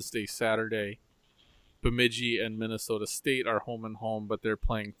playing Wednesday, Saturday. Bemidji and Minnesota State are home and home, but they're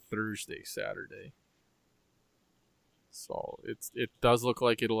playing Thursday, Saturday. So it does look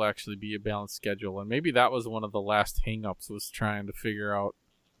like it'll actually be a balanced schedule, and maybe that was one of the last hang-ups, was trying to figure out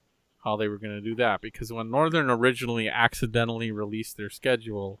how they were going to do that, because when Northern originally accidentally released their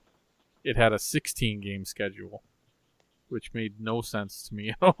schedule, it had a 16-game schedule, which made no sense to me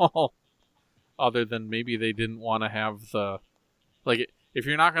at all, other than maybe they didn't want to have if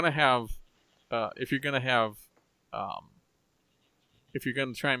you're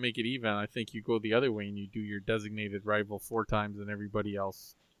going to try and make it even, I think you go the other way and you do your designated rival 4 times and everybody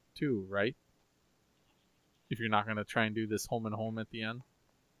else 2, right? If you're not going to try and do this home and home at the end.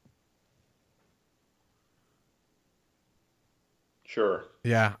 Sure.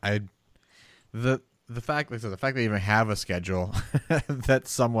 Yeah, the fact they even have a schedule that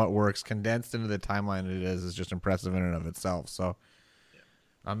somewhat works condensed into the timeline it is just impressive in and of itself. So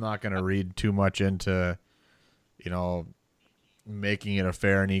I'm not going to read too much into, making it a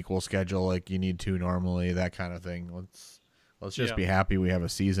fair and equal schedule like you need to normally, that kind of thing. Let's just be happy we have a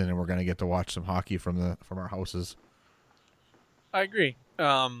season and we're going to get to watch some hockey from our houses. I agree.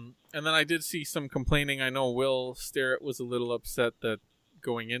 And then I did see some complaining. I know Will Starrett was a little upset that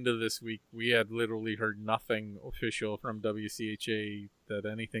going into this week, we had literally heard nothing official from WCHA that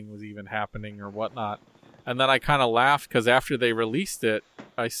anything was even happening or whatnot. And then I kind of laughed because after they released it,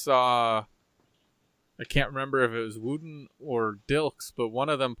 I can't remember if it was Wooden or Dilks, but one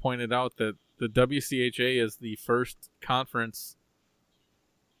of them pointed out that the WCHA is the first conference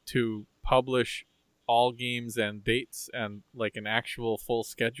to publish all games and dates and like an actual full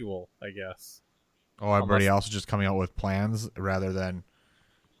schedule, I guess. Oh, everybody else is just coming out with plans rather than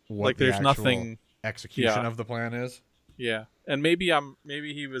what like there's nothing execution of the plan is. Yeah, and maybe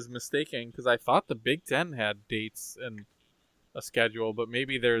he was mistaken because I thought the Big Ten had dates and a schedule, but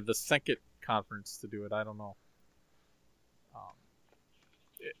maybe they're the second conference to do it. I don't know.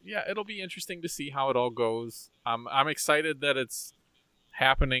 It'll be interesting to see how it all goes. I'm excited that it's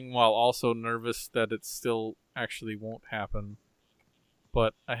happening while also nervous that it still actually won't happen.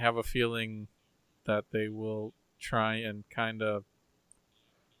 But I have a feeling that they will try and kind of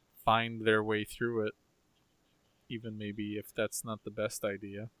find their way through it, even maybe if that's not the best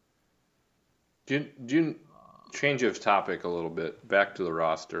idea. Do you change of topic a little bit, back to the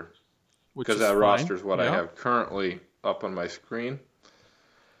roster? Because that fine. roster is what I have currently up on my screen.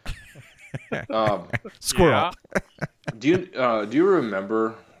 Squirrel. Yeah. Do you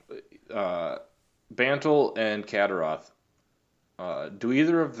remember Bantle and Kadaroth? Do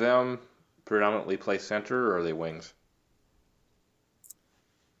either of them predominantly play center, or are they wings?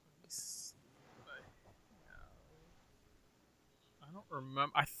 I don't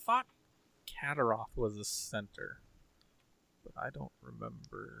remember. I thought Kadaroth was a center, but I don't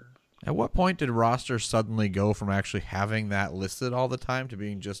remember. At what point did rosters suddenly go from actually having that listed all the time to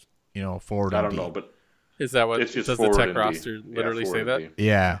being just, forward and I don't D? know, but Is that what it's just does the forward tech and D. roster literally say that? D.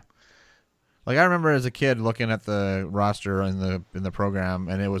 Yeah. Like I remember as a kid looking at the roster in the program,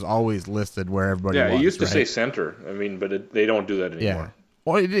 and it was always listed where everybody was. Yeah, it used to right? say center. I mean, but they don't do that anymore. Yeah.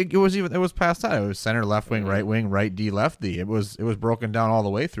 Well, it was past that. It was center, left wing, right D, left D. It was broken down all the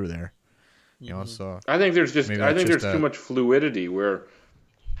way through there. So I think there's maybe too much fluidity where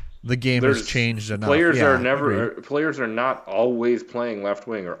the game has changed enough. Players agreed. players are not always playing left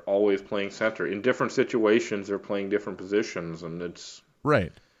wing or always playing center. In different situations, they're playing different positions, and it's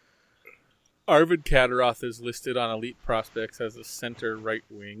right. Arvid Kataroth is listed on Elite Prospects as a center right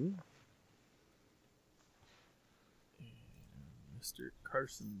wing. And Mr.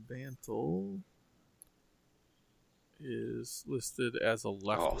 Carson Bantle is listed as a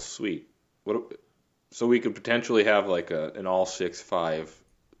left wing. Sweet. So we could potentially have like an all 6'5"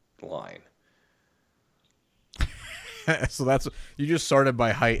 line. So that's you just sorted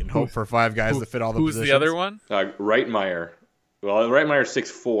by height and hope for 5 guys to fit all the who's positions. the other one? Reitmeyer. Well, Reitmeyer's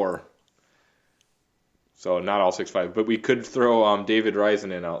 6'4", so not all 6'5", but we could throw David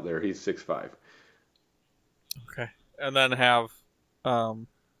Risenen out there. He's 6'5". Okay, and then have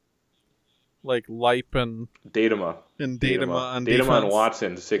like Leip and Datema on Datema defense. and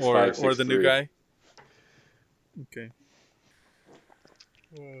Watson 6'5", 6'3". Or the new guy. Okay.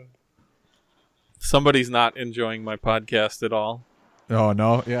 Somebody's not enjoying my podcast at all. Oh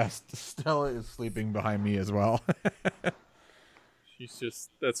no! Yes, Stella is sleeping behind me as well.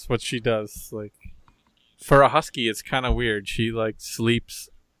 That's what she does. Like, for a husky, it's kind of weird. She like sleeps,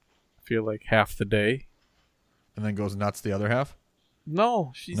 I feel like half the day, and then goes nuts the other half.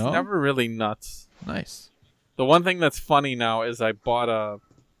 No, she's never really nuts. Nice. The one thing that's funny now is I bought a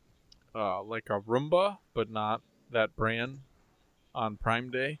Roomba, but not that brand, on Prime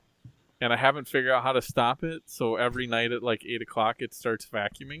Day, and I haven't figured out how to stop it. So every night at like 8 o'clock, it starts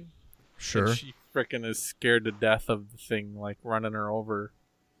vacuuming. Sure. And she frickin' is scared to death of the thing, like running her over.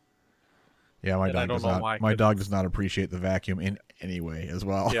 Yeah, my dog does not appreciate the vacuum in any way as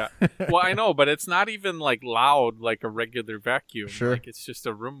well. Yeah. Well, I know, but it's not even like loud like a regular vacuum. Sure. Like it's just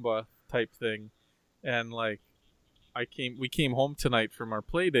a Roomba type thing. And like we came home tonight from our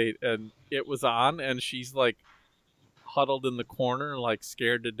play date and it was on and she's like huddled in the corner like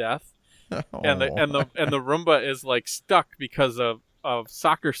scared to death. And the Roomba is like stuck because of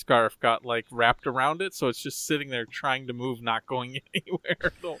soccer scarf got like wrapped around it, so it's just sitting there trying to move, not going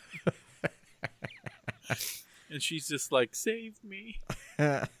anywhere. And she's just like, "Save me!"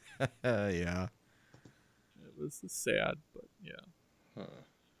 Yeah. It was sad, but yeah.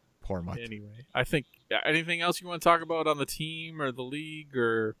 Poor Mutt. Anyway, I think anything else you want to talk about on the team or the league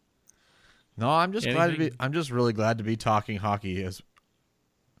or? No, I'm just I'm just really glad to be talking hockey. As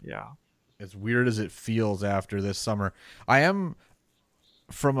weird as it feels after this summer, I am.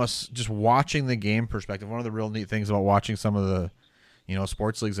 From us just watching the game perspective, one of the real neat things about watching some of the,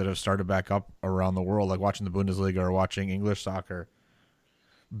 sports leagues that have started back up around the world, like watching the Bundesliga or watching English soccer,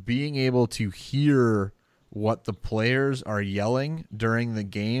 being able to hear what the players are yelling during the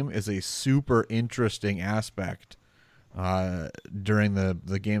game is a super interesting aspect during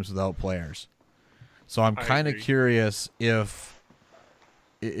the games without players. So I'm kind of curious if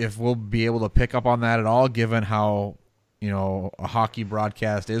we'll be able to pick up on that at all, given how a hockey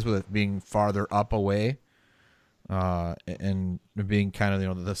broadcast is, with it being farther up away, and being kind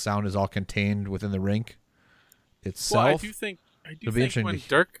of, the sound is all contained within the rink itself. Well, I do think when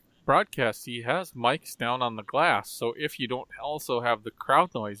Dirk broadcasts, he has mics down on the glass, so if you don't also have the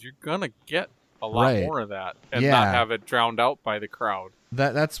crowd noise, you're gonna get a lot more of that, and not have it drowned out by the crowd.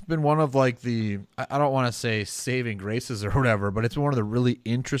 That's been one of like I don't want to say saving graces or whatever, but it's one of the really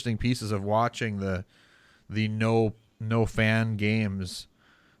interesting pieces of watching the no fan games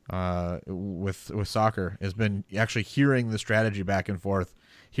with soccer has been actually hearing the strategy back and forth,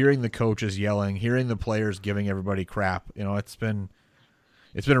 hearing the coaches yelling, hearing the players giving everybody crap. It's been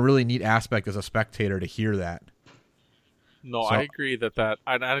a really neat aspect as a spectator to hear that. No, I agree that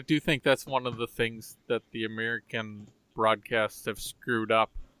I do think that's one of the things that the American broadcasts have screwed up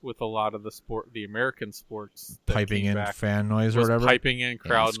with a lot of the American sports. Piping in fan noise or whatever? Piping in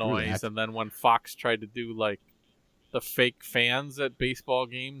crowd noise. And then when Fox tried to do like the fake fans at baseball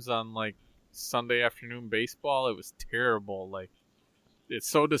games on like Sunday afternoon baseball, it was terrible. Like, it's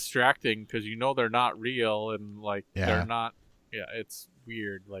so distracting because they're not real and like they're not. Yeah, it's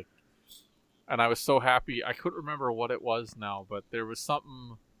weird. Like, and I was so happy. I couldn't remember what it was now, but there was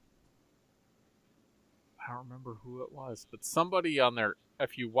something. I don't remember who it was, but somebody on their.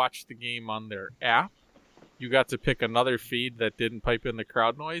 If you watch the game on their app, you got to pick another feed that didn't pipe in the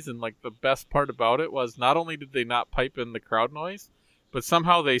crowd noise. And like the best part about it was not only did they not pipe in the crowd noise, but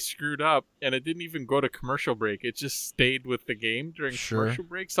somehow they screwed up and it didn't even go to commercial break. It just stayed with the game during commercial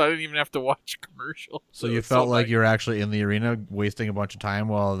break. So I didn't even have to watch commercials. So you felt like you were actually in the arena wasting a bunch of time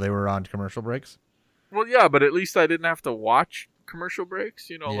while they were on commercial breaks? Well, yeah, but at least I didn't have to watch commercial breaks.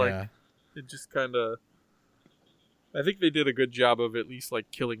 Like it just kind of. I think they did a good job of at least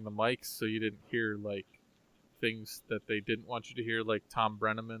like killing the mics, so you didn't hear like things that they didn't want you to hear, like Tom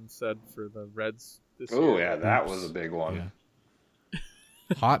Brenneman said for the Reds this year. Oh yeah, that was a big one. Yeah.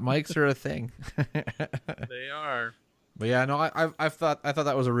 Hot mics are a thing. They are. But yeah, no, I thought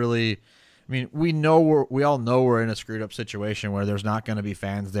that was a really. I mean, we all know we're in a screwed up situation where there's not going to be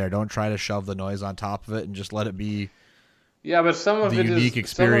fans there. Don't try to shove the noise on top of it and just let it be. Yeah, but some of the it unique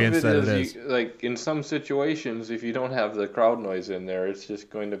experience that it is. Like in some situations, if you don't have the crowd noise in there, it's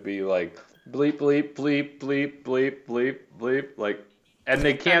just going to be like bleep bleep bleep bleep bleep bleep bleep like, and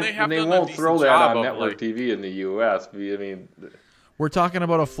they can't and they won't throw that on network TV in the U.S. I mean, we're talking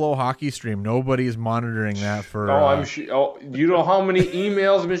about a Flow hockey stream. Nobody's monitoring that for. I'm sure. Oh, you know how many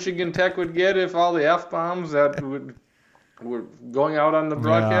emails Michigan Tech would get if all the F-bombs that were going out on the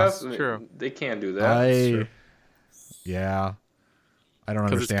broadcast? Yeah, true. They can't do that. Yeah, I don't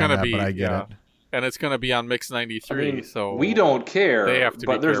understand that, but I get it. And it's going to be on Mix 93, so we don't care. They have to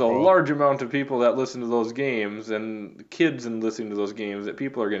but be there's careful. A large amount of people that listen to those games, and kids and listening to those games that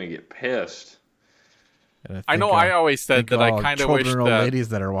people are going to get pissed. I know. I always said that I kind of wish children or ladies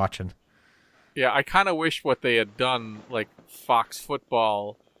that are watching. Yeah, I kind of wish what they had done, like Fox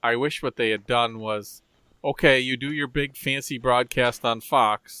Football. I wish what they had done was, okay, you do your big fancy broadcast on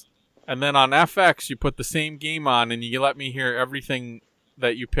Fox. And then on FX, you put the same game on and you let me hear everything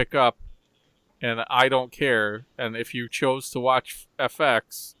that you pick up. And I don't care. And if you chose to watch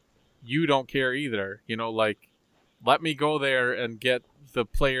FX, you don't care either. Let me go there and get the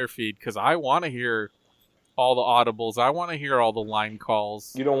player feed because I want to hear all the audibles. I want to hear all the line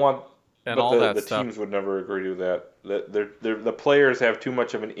calls. You don't want... And but all that the stuff. teams would never agree to that. The players have too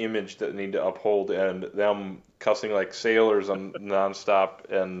much of an image that they need to uphold, and them cussing like sailors on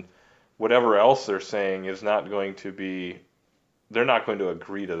nonstop and whatever else they're saying is not going to be. They're not going to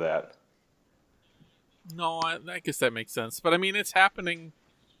agree to that. No, I guess that makes sense. But I mean, it's happening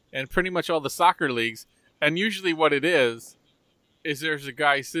in pretty much all the soccer leagues, and usually what it is there's a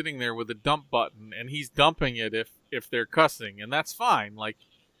guy sitting there with a dump button, and he's dumping it if they're cussing, and that's fine. Like.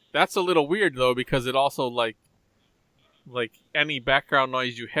 That's a little weird though because it also like any background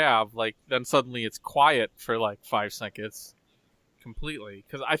noise you have, then suddenly it's quiet for 5 seconds, completely.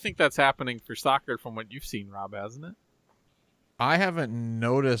 Because I think that's happening for soccer from what you've seen, Rob, hasn't it? I haven't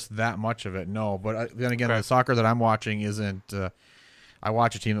noticed that much of it, no. But then again, the soccer that I'm watching isn't. I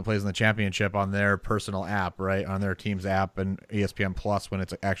watch a team that plays in the championship on their personal app, right, on their team's app and ESPN Plus when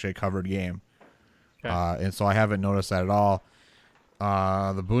it's actually a covered game, and so I haven't noticed that at all.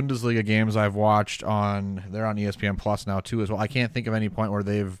 The Bundesliga games I've watched they're on ESPN Plus now too as well. I can't think of any point where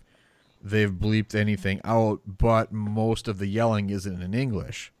they've bleeped anything out, but most of the yelling isn't in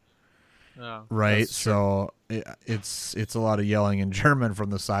English, right? So it's a lot of yelling in German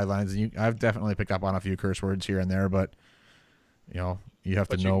from the sidelines, and I've definitely picked up on a few curse words here and there, but you have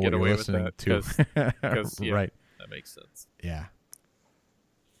to know what you're listening to. Right? That makes sense. Yeah.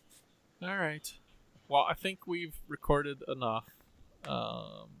 All right. Well, I think we've recorded enough.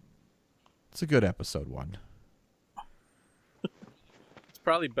 It's a good episode 1. It's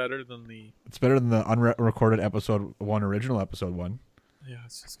probably better than the. It's better than the unrecorded episode 1, original episode 1. Yeah, I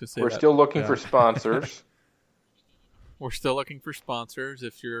was just gonna say we're still looking for sponsors. We're still looking for sponsors.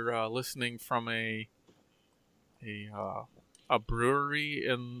 If you're listening from a brewery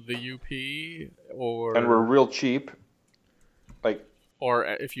in the UP, and we're real cheap, or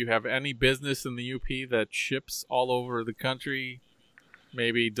if you have any business in the UP that ships all over the country.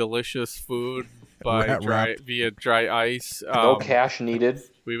 Maybe delicious food via dry ice. No cash needed.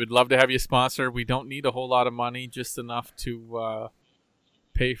 We would love to have you sponsor. We don't need a whole lot of money, just enough to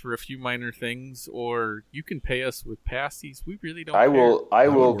pay for a few minor things. Or you can pay us with pasties. We really don't. I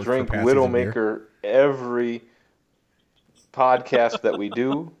will drink Widowmaker every podcast that we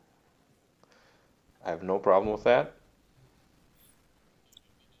do. I have no problem with that.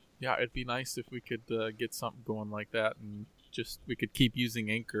 Yeah, it'd be nice if we could get something going like that and. We could keep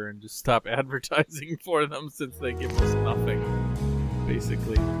using Anchor and just stop advertising for them since they give us nothing,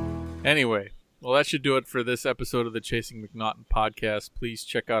 basically. Anyway, well, that should do it for this episode of the Chasing McNaughton podcast. Please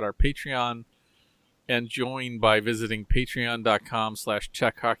check out our Patreon and join by visiting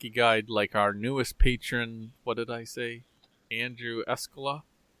patreon.com/CheckHockeyGuide, like our newest patron, what did I say? Andrew Escala.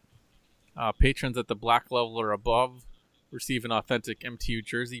 Patrons at the black level or above receive an authentic MTU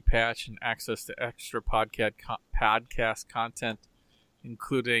jersey patch and access to extra podcast content,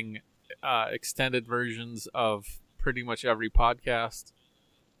 including extended versions of pretty much every podcast.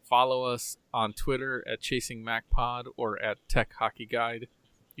 Follow us on Twitter at ChasingMacPod or at Tech Hockey Guide.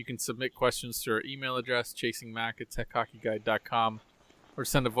 You can submit questions to our email address, chasingmac@techhockeyguide.com, or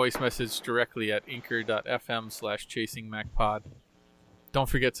send a voice message directly at anchor.fm/ChasingMacPod. Don't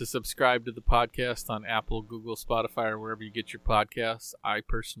forget to subscribe to the podcast on Apple, Google, Spotify, or wherever you get your podcasts. I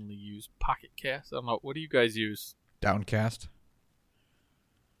personally use Pocket Cast. I don't know. What do you guys use? Downcast.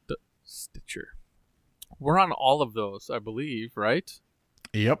 Stitcher. We're on all of those, I believe, right?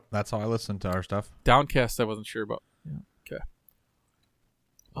 Yep, that's how I listen to our stuff. Downcast, I wasn't sure about. Yeah. Okay.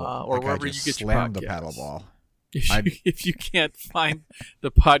 Or wherever you get your podcasts. The paddle ball. If you can't find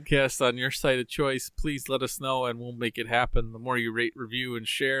the podcast on your site of choice, please let us know and we'll make it happen. The more you rate, review, and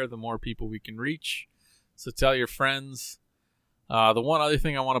share, the more people we can reach. So tell your friends. The one other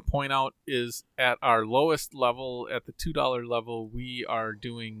thing I want to point out is at our lowest level, at the $2 level, we are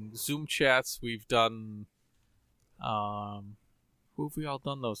doing Zoom chats. We've done... who have we all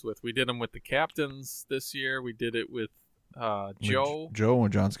done those with? We did them with the captains this year. We did it with Joe. Joe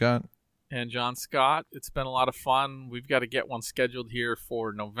and John Scott. And John Scott. It's been a lot of fun. We've got to get one scheduled here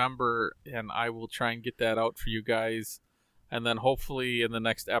for November, and I will try and get that out for you guys. And then hopefully in the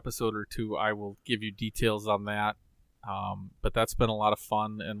next episode or two, I will give you details on that. But that's been a lot of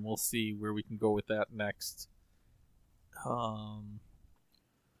fun, and we'll see where we can go with that next.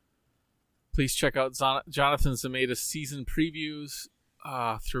 Please check out Jonathan Zameta's season previews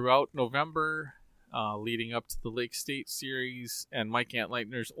throughout November. Leading up to the Lake State series, and Mike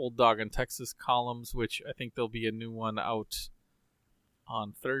Antleitner's Old Dog in Texas columns, which I think there'll be a new one out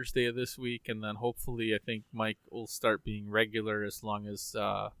on Thursday of this week, and then hopefully I think Mike will start being regular as long as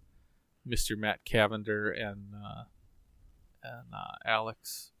Mr. Matt Cavender and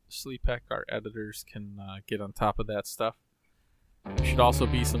Alex Sleepek, our editors, can get on top of that stuff. There should also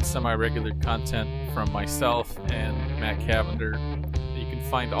be some semi-regular content from myself and Matt Cavender. You can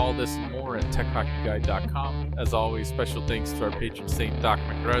find all this and more at techhockeyguide.com. As always, special thanks to our patron saint, Doc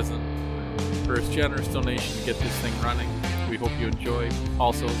McResin, for his generous donation to get this thing running. We hope you enjoy.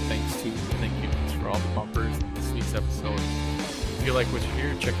 Also, thanks to Thank Yous for all the bumpers in this week's episode. If you like what you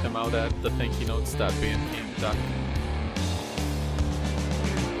hear, check them out at thethankyounotes.bandcamp.com.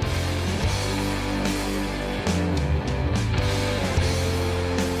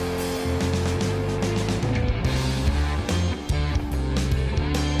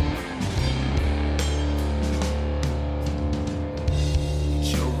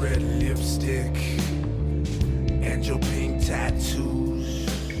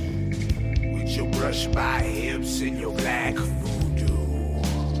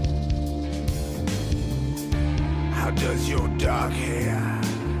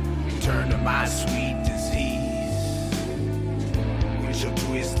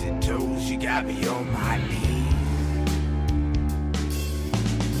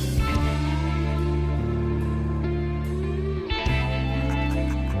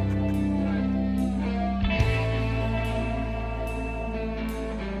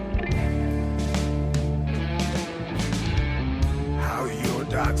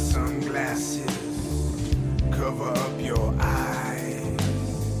 Dark sunglasses cover up your eyes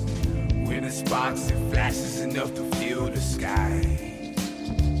when it sparks and flashes enough to fill the sky.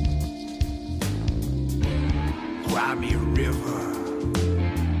 Cry me a river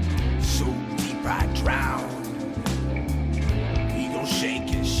so deep I drown. We gon'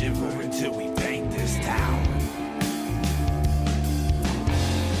 shake and shiver until we paint this town.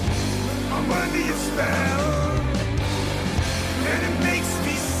 I'm under your spell, and it makes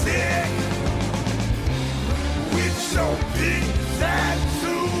me sick with your big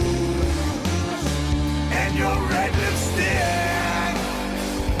tattoos and your red lipstick.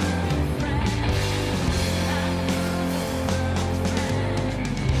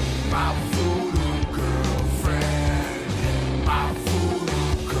 My voodoo girlfriend, my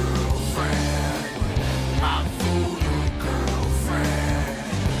voodoo girlfriend, my voodoo girlfriend,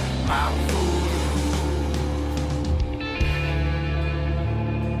 my voodoo.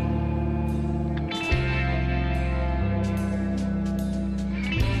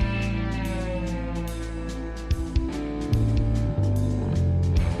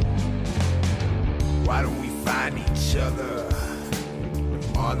 Why don't we find each other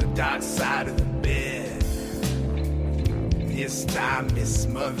on the dark side of the bed? This time it's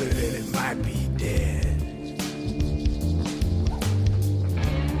smothered and it might be dead.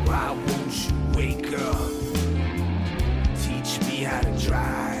 Why won't you wake up? Teach me how to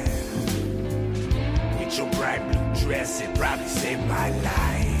drive. white lie.